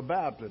if you're a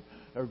Baptist,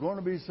 there's going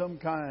to be some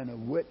kind of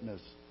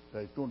witness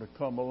that's going to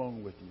come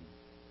along with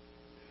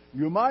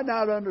you. You might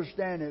not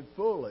understand it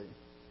fully,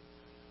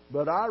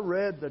 but I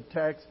read the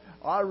text.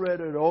 I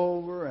read it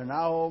over and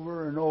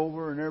over and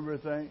over and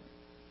everything.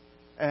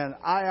 And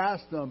I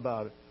asked them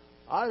about it.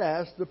 I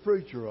asked the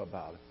preacher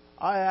about it.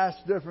 I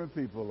asked different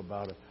people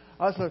about it.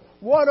 I said,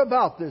 what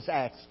about this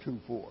Acts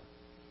 2:4?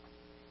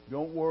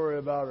 Don't worry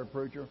about it,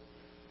 preacher.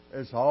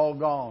 It's all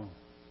gone.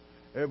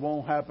 It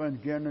won't happen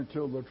again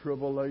until the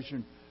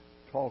tribulation,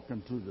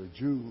 talking to the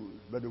Jews,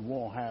 but it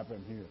won't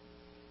happen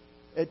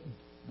here.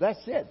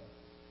 That's it.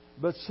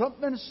 But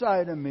something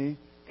inside of me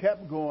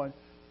kept going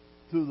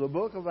through the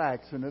book of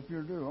Acts, and if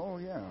you're doing, oh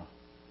yeah,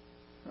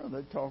 well,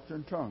 they talked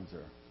in tongues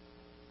there.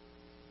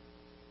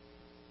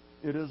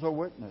 It is a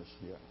witness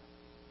here.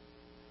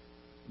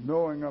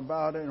 Knowing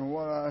about it and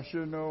what I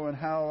should know and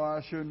how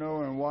I should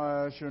know and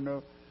why I should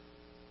know.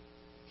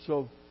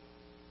 So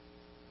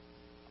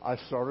I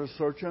started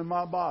searching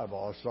my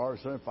Bible. I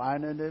started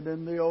finding it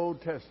in the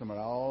Old Testament.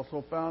 I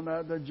also found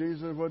out that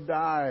Jesus would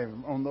die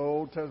on the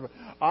Old Testament.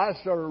 I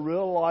started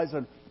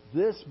realizing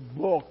this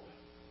book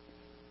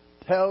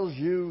tells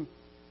you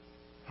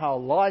how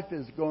life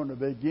is going to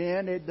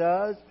begin, it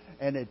does,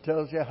 and it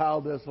tells you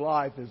how this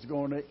life is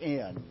going to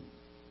end.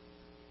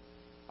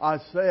 I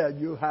said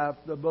you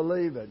have to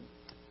believe it.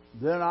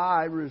 Then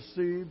I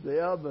received the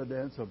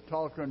evidence of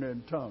talking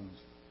in tongues.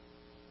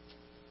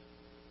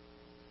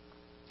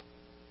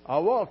 I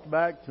walked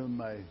back to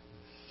my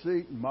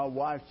seat, and my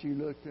wife, she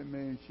looked at me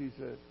and she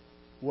said,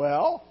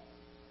 well?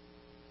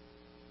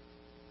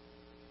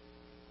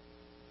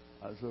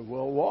 I said,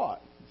 well,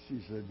 what? She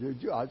said,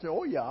 did you? I said,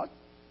 oh, yeah.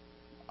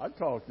 I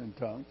talked in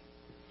tongues.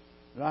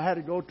 And I had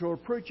to go to a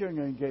preaching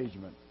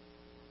engagement.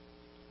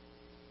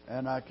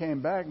 And I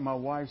came back, and my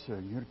wife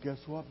said, guess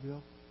what,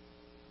 Bill?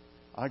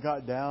 I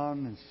got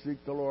down and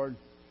seeked the Lord,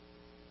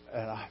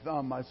 and I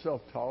found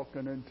myself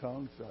talking in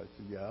tongues. I said,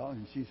 yeah.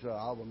 And she said,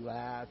 I was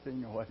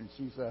laughing. And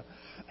she said,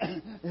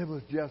 it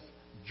was just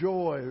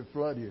joy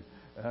flooded.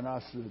 And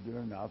I stood there,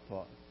 and I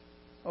thought,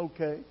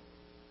 okay.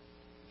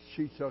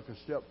 She took a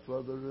step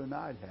further than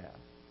I'd have.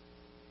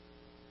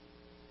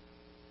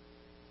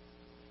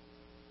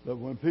 But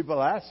when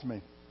people ask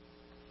me,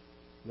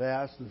 they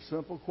ask the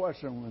simple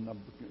question when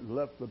I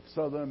left the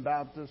Southern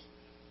Baptist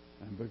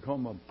and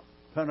become a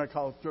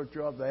Pentecostal church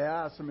up, they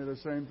ask me the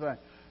same thing.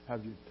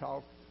 Have you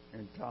talked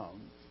in tongues?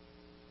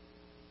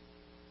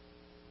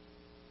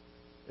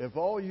 If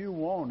all you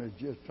want is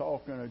just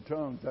talking in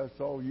tongues, that's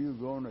all you're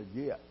going to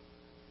get.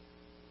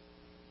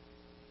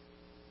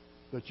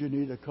 But you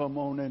need to come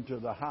on into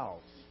the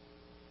house.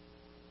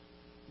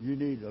 You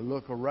need to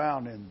look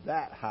around in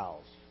that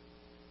house.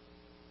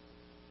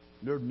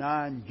 There are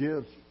 9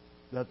 gifts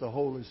that the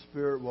Holy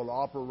Spirit will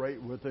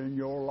operate within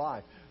your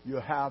life. You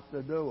have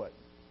to do it.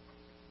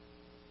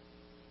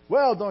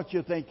 Well, don't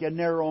you think you're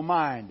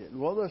narrow-minded?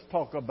 Well, let's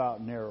talk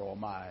about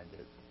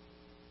narrow-minded.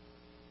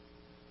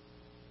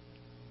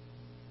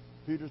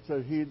 Peter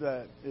said, he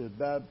that is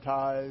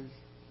baptized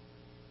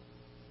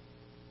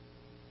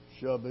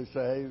shall be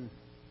saved.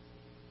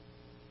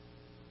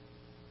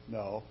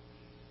 No.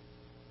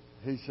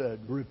 He said,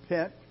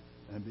 repent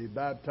and be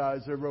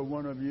baptized, every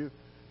one of you,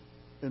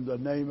 in the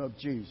name of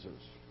Jesus.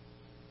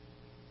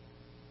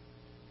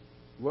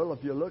 Well,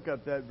 if you look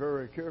at that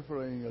very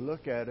carefully and you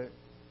look at it,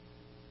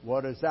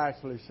 what it's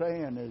actually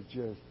saying is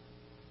just,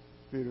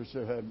 Peter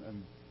said,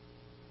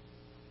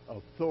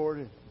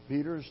 authority.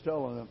 Peter is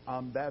telling them,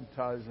 I'm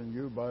baptizing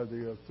you by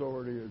the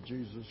authority of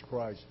Jesus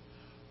Christ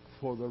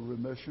for the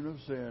remission of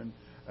sin,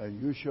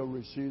 and you shall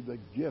receive the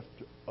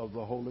gift of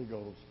the Holy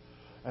Ghost.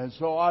 And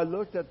so I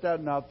looked at that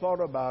and I thought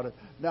about it.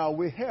 Now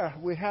we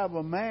have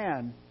a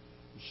man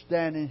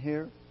standing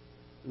here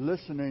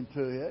listening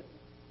to it,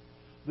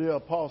 the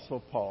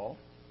Apostle Paul.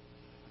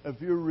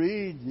 If you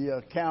read the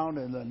account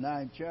in the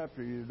 9th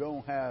chapter, you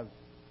don't have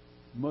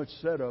much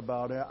said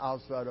about it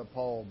outside of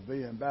Paul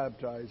being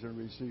baptized and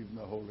receiving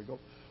the Holy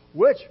Ghost,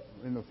 which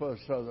in the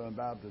First Southern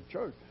Baptist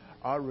Church,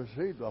 I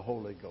received the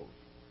Holy Ghost.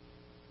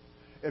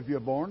 If you're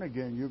born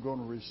again, you're going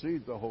to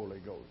receive the Holy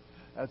Ghost.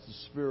 That's the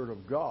Spirit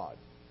of God.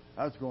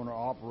 That's going to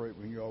operate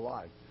in your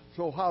life.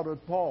 So how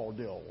did Paul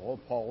deal? Well,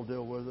 Paul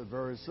dealt with it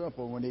very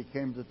simple. When he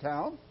came to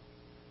town,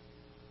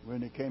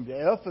 when he came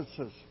to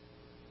Ephesus,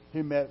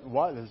 he met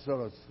what? There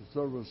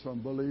were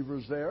some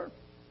believers there.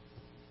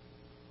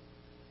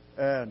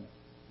 And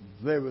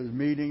they was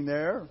meeting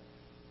there.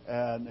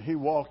 And he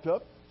walked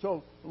up.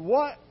 So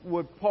what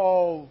would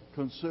Paul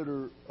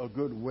consider a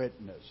good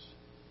witness?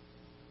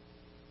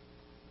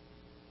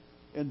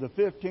 In the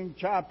 15th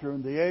chapter,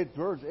 in the 8th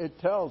verse, it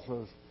tells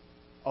us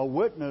a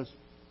witness,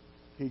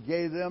 he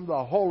gave them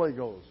the Holy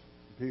Ghost.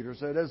 Peter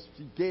said, as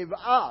he gave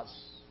us.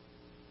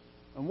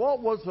 And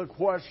what was the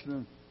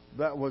question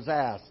that was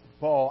asked?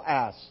 Paul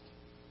asked.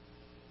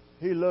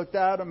 He looked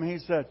at him and he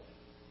said,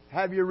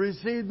 have you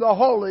received the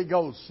Holy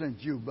Ghost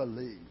since you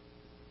believe?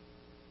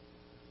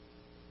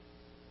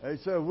 They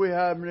said, we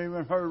haven't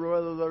even heard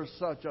whether there's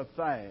such a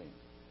thing.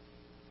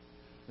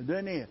 And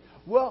then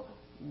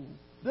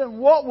then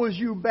what was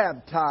you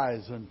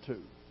baptizing to?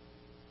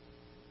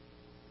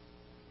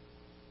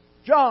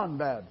 John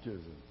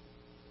baptism.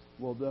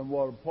 Well, then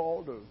what did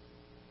Paul do?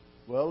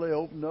 Well, he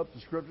opened up the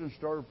Scripture and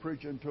started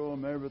preaching to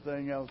them,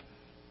 everything else.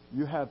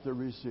 You have to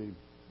receive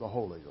the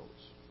Holy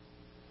Ghost.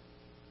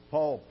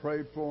 Paul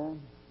prayed for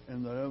them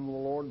in the name of the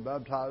Lord and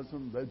baptized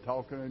them. They're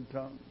talking in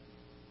tongues.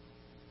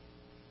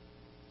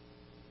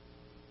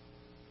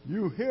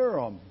 You hear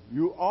them.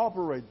 You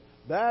operate.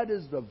 That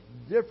is the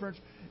difference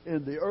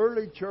in the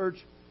early church.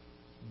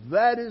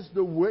 That is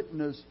the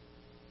witness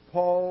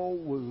Paul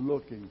was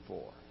looking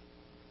for.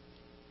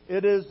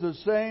 It is the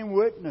same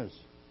witness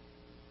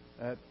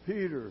that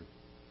Peter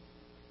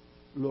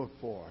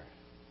looked for.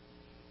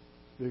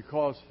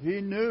 Because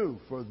he knew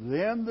for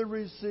them to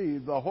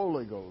receive the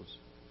Holy Ghost,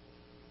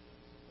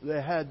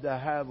 they had to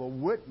have a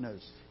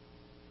witness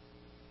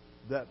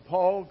that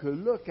Paul could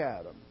look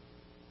at them.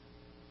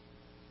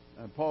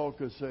 And Paul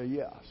could say,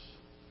 yes.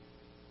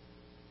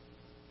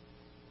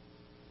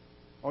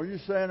 Are you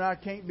saying I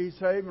can't be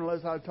saved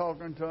unless I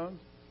talk in tongues?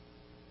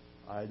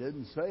 I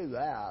didn't say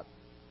that.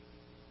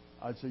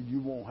 I said you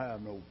won't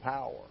have no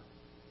power.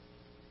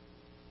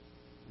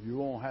 You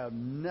won't have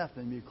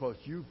nothing because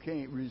you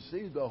can't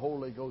receive the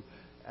Holy Ghost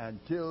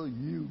until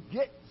you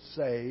get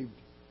saved.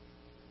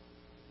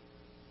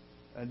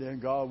 And then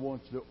God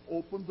wants to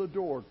open the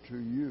door to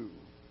you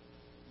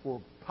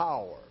for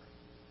power,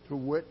 to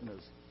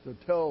witness, to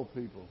tell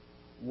people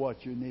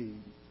what you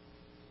need.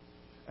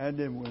 And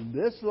then when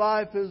this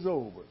life is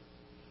over,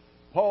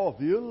 Paul,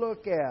 if you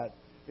look at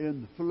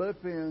in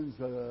Philippians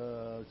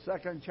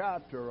 2nd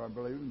chapter, I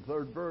believe, in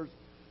 3rd verse,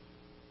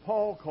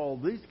 Paul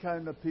called these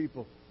kind of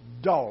people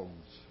dogs.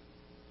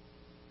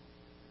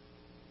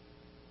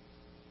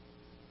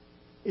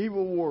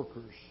 evil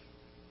workers.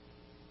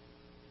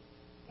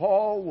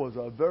 Paul was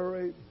a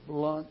very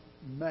blunt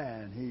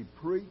man. He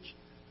preached.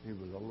 He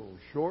was a little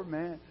short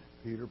man.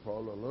 Peter,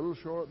 probably a little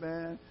short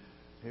man.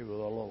 He was a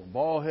little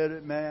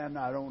bald-headed man.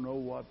 I don't know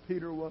what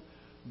Peter was.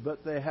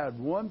 But they had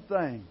one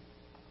thing.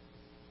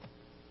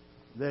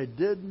 They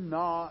did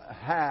not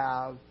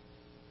have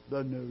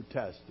the New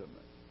Testament.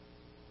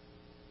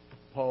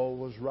 Paul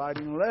was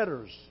writing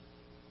letters.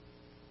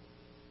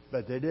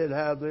 But they did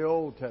have the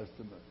Old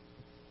Testament.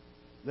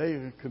 They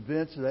were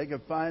convinced they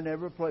could find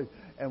every place.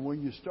 And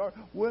when you start,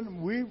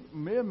 me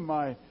and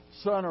my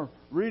son are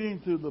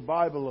reading through the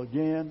Bible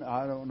again.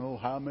 I don't know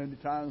how many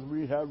times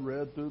we have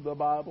read through the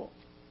Bible.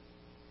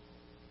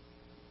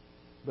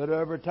 But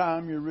every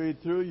time you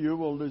read through, you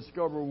will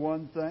discover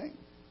one thing.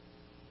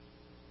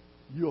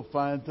 You'll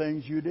find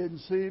things you didn't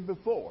see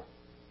before.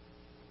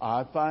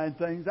 I find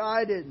things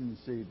I didn't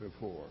see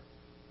before.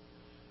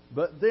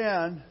 But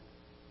then,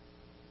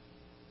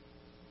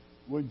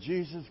 when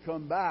Jesus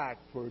come back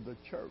for the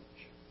church,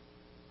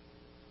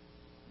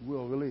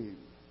 we'll leave.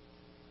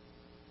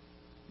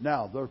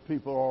 Now, there are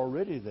people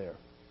already there.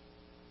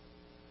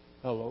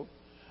 Hello?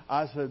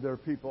 I said there are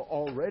people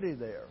already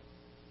there.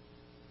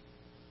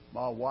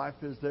 My wife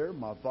is there,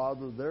 my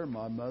father's there,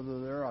 my mother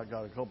there. I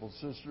got a couple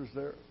sisters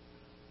there.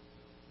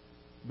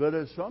 But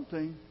it's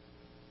something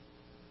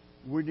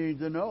we need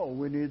to know,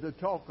 we need to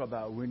talk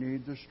about, we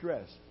need to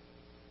stress.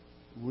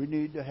 We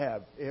need to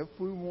have, if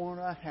we want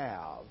to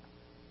have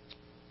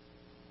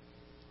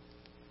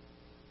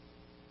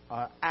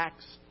an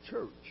Acts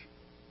church,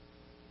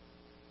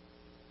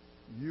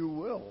 you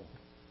will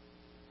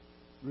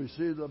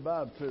receive the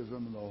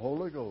baptism of the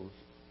Holy Ghost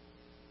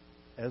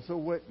as a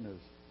witness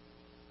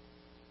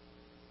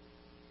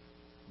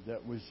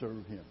that we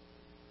serve Him.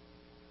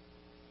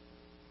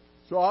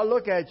 So I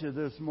look at you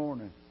this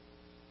morning.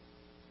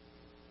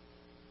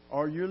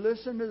 Are you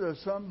listening to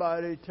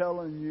somebody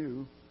telling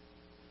you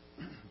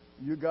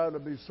you got to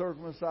be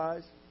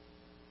circumcised?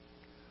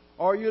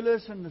 Are you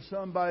listening to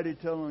somebody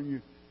telling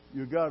you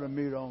you got to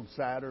meet on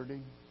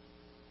Saturday?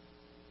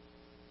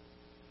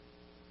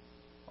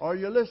 Are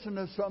you listening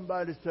to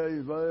somebody tell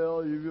you, well,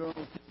 if you don't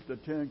keep the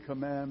Ten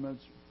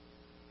Commandments,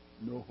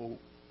 no hope?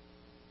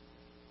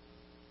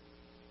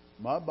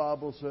 My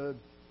Bible said,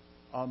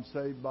 I'm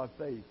saved by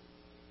faith.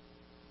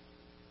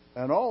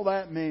 And all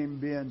that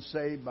means being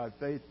saved by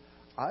faith,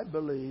 I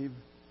believe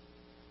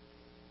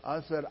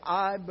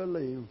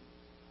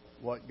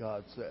what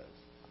God says.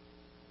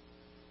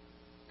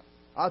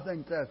 I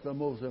think that's the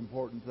most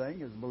important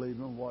thing, is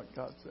believing what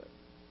God says.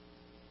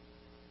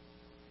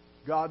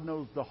 God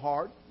knows the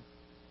heart.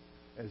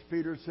 As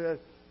Peter said,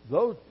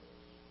 those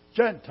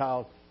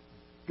Gentiles,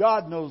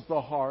 God knows the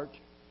heart.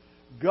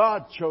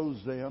 God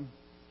chose them.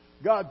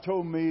 God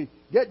told me,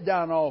 get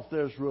down off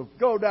this roof.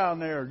 Go down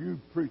there. You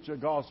preach the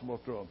gospel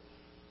to them.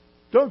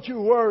 Don't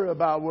you worry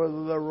about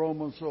whether they're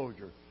Roman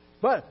soldiers.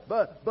 But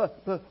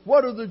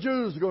what are the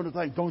Jews going to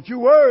think? Don't you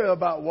worry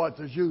about what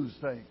the Jews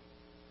think.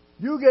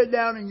 You get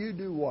down and you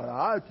do what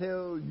I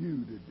tell you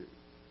to do.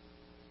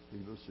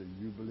 People say,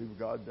 you believe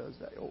God does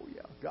that? Oh,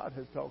 yeah. God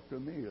has talked to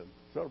me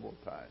several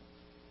times.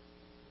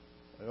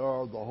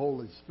 Or the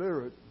Holy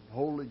Spirit,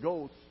 Holy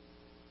Ghost.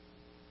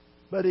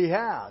 But He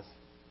has.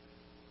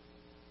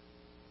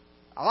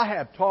 I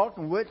have talked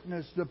and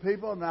witnessed to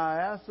people, and I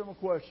asked them a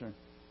question.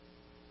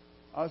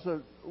 I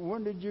said,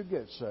 when did you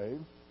get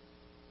saved?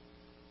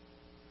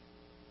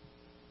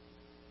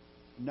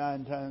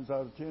 9 times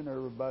out of 10,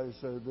 everybody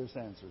said this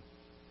answer.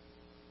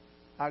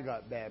 I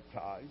got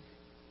baptized.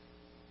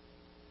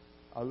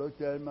 I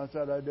looked at him, I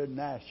said, I didn't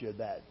ask you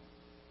that.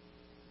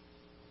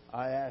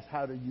 I asked,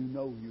 how do you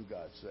know you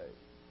got saved?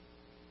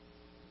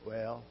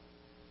 Well,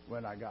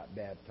 when I got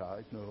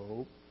baptized,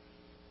 no.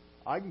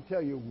 I can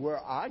tell you where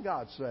I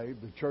got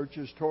saved. The church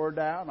is tore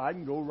down. I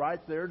can go right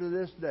there to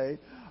this day.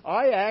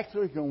 I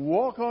actually can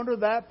walk onto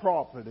that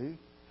property.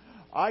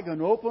 I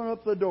can open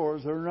up the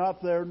doors. They're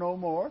not there no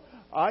more.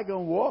 I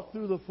can walk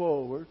through the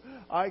forward.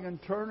 I can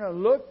turn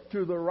and look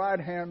to the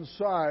right-hand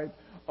side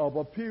of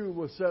a pew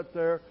was set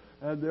there,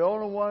 and the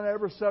only one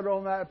ever sat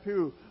on that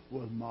pew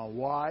was my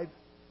wife,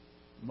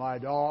 my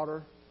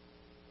daughter,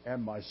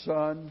 and my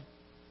son,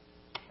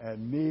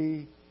 and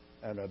me,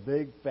 and a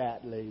big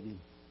fat lady.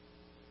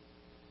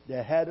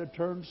 They had to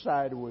turn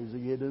sideways to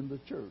get in the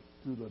church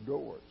through the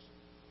doors.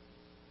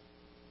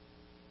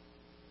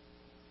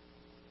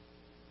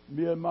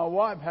 Me and my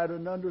wife had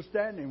an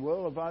understanding.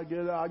 Well, if I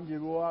get out, I can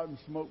go out and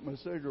smoke my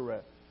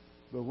cigarette.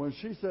 But when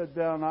she sat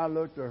down, I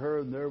looked at her,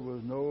 and there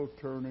was no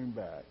turning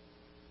back.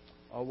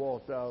 I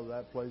walked out of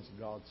that place, and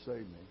God saved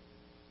me.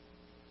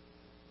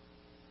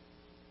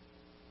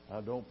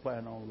 I don't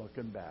plan on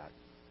looking back.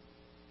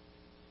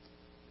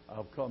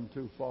 I've come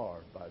too far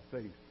by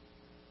faith.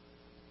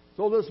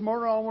 So this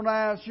morning I want to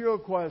ask you a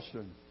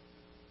question.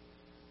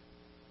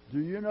 Do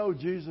you know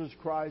Jesus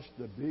Christ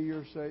to be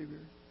your Savior?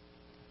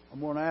 I'm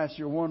going to ask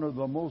you one of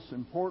the most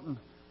important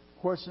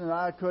questions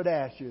I could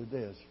ask you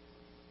this.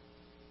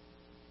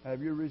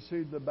 Have you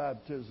received the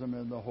baptism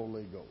in the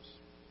Holy Ghost?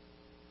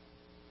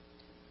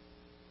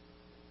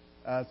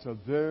 That's a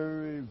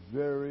very,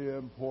 very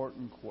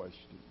important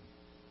question.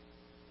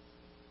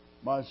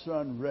 My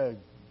son read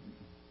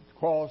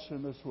Cross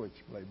and the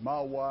Switchblade.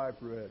 My wife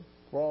read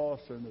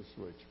Cross and the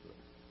Switchblade.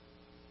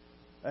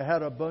 They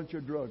had a bunch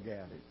of drug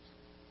addicts.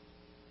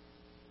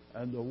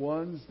 And the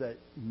ones that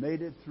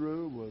made it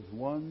through was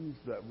ones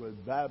that were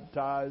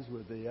baptized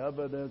with the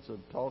evidence of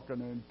talking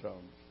in tongues.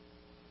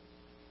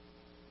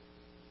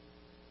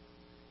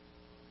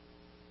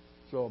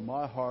 So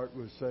my heart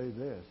would say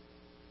this: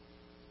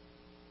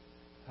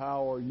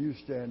 how are you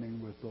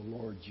standing with the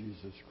Lord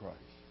Jesus Christ?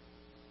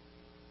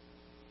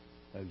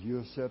 Have you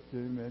accepted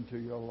Him into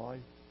your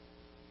life?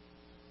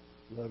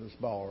 Let us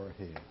bow our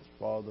heads.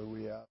 Father,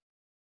 we ask.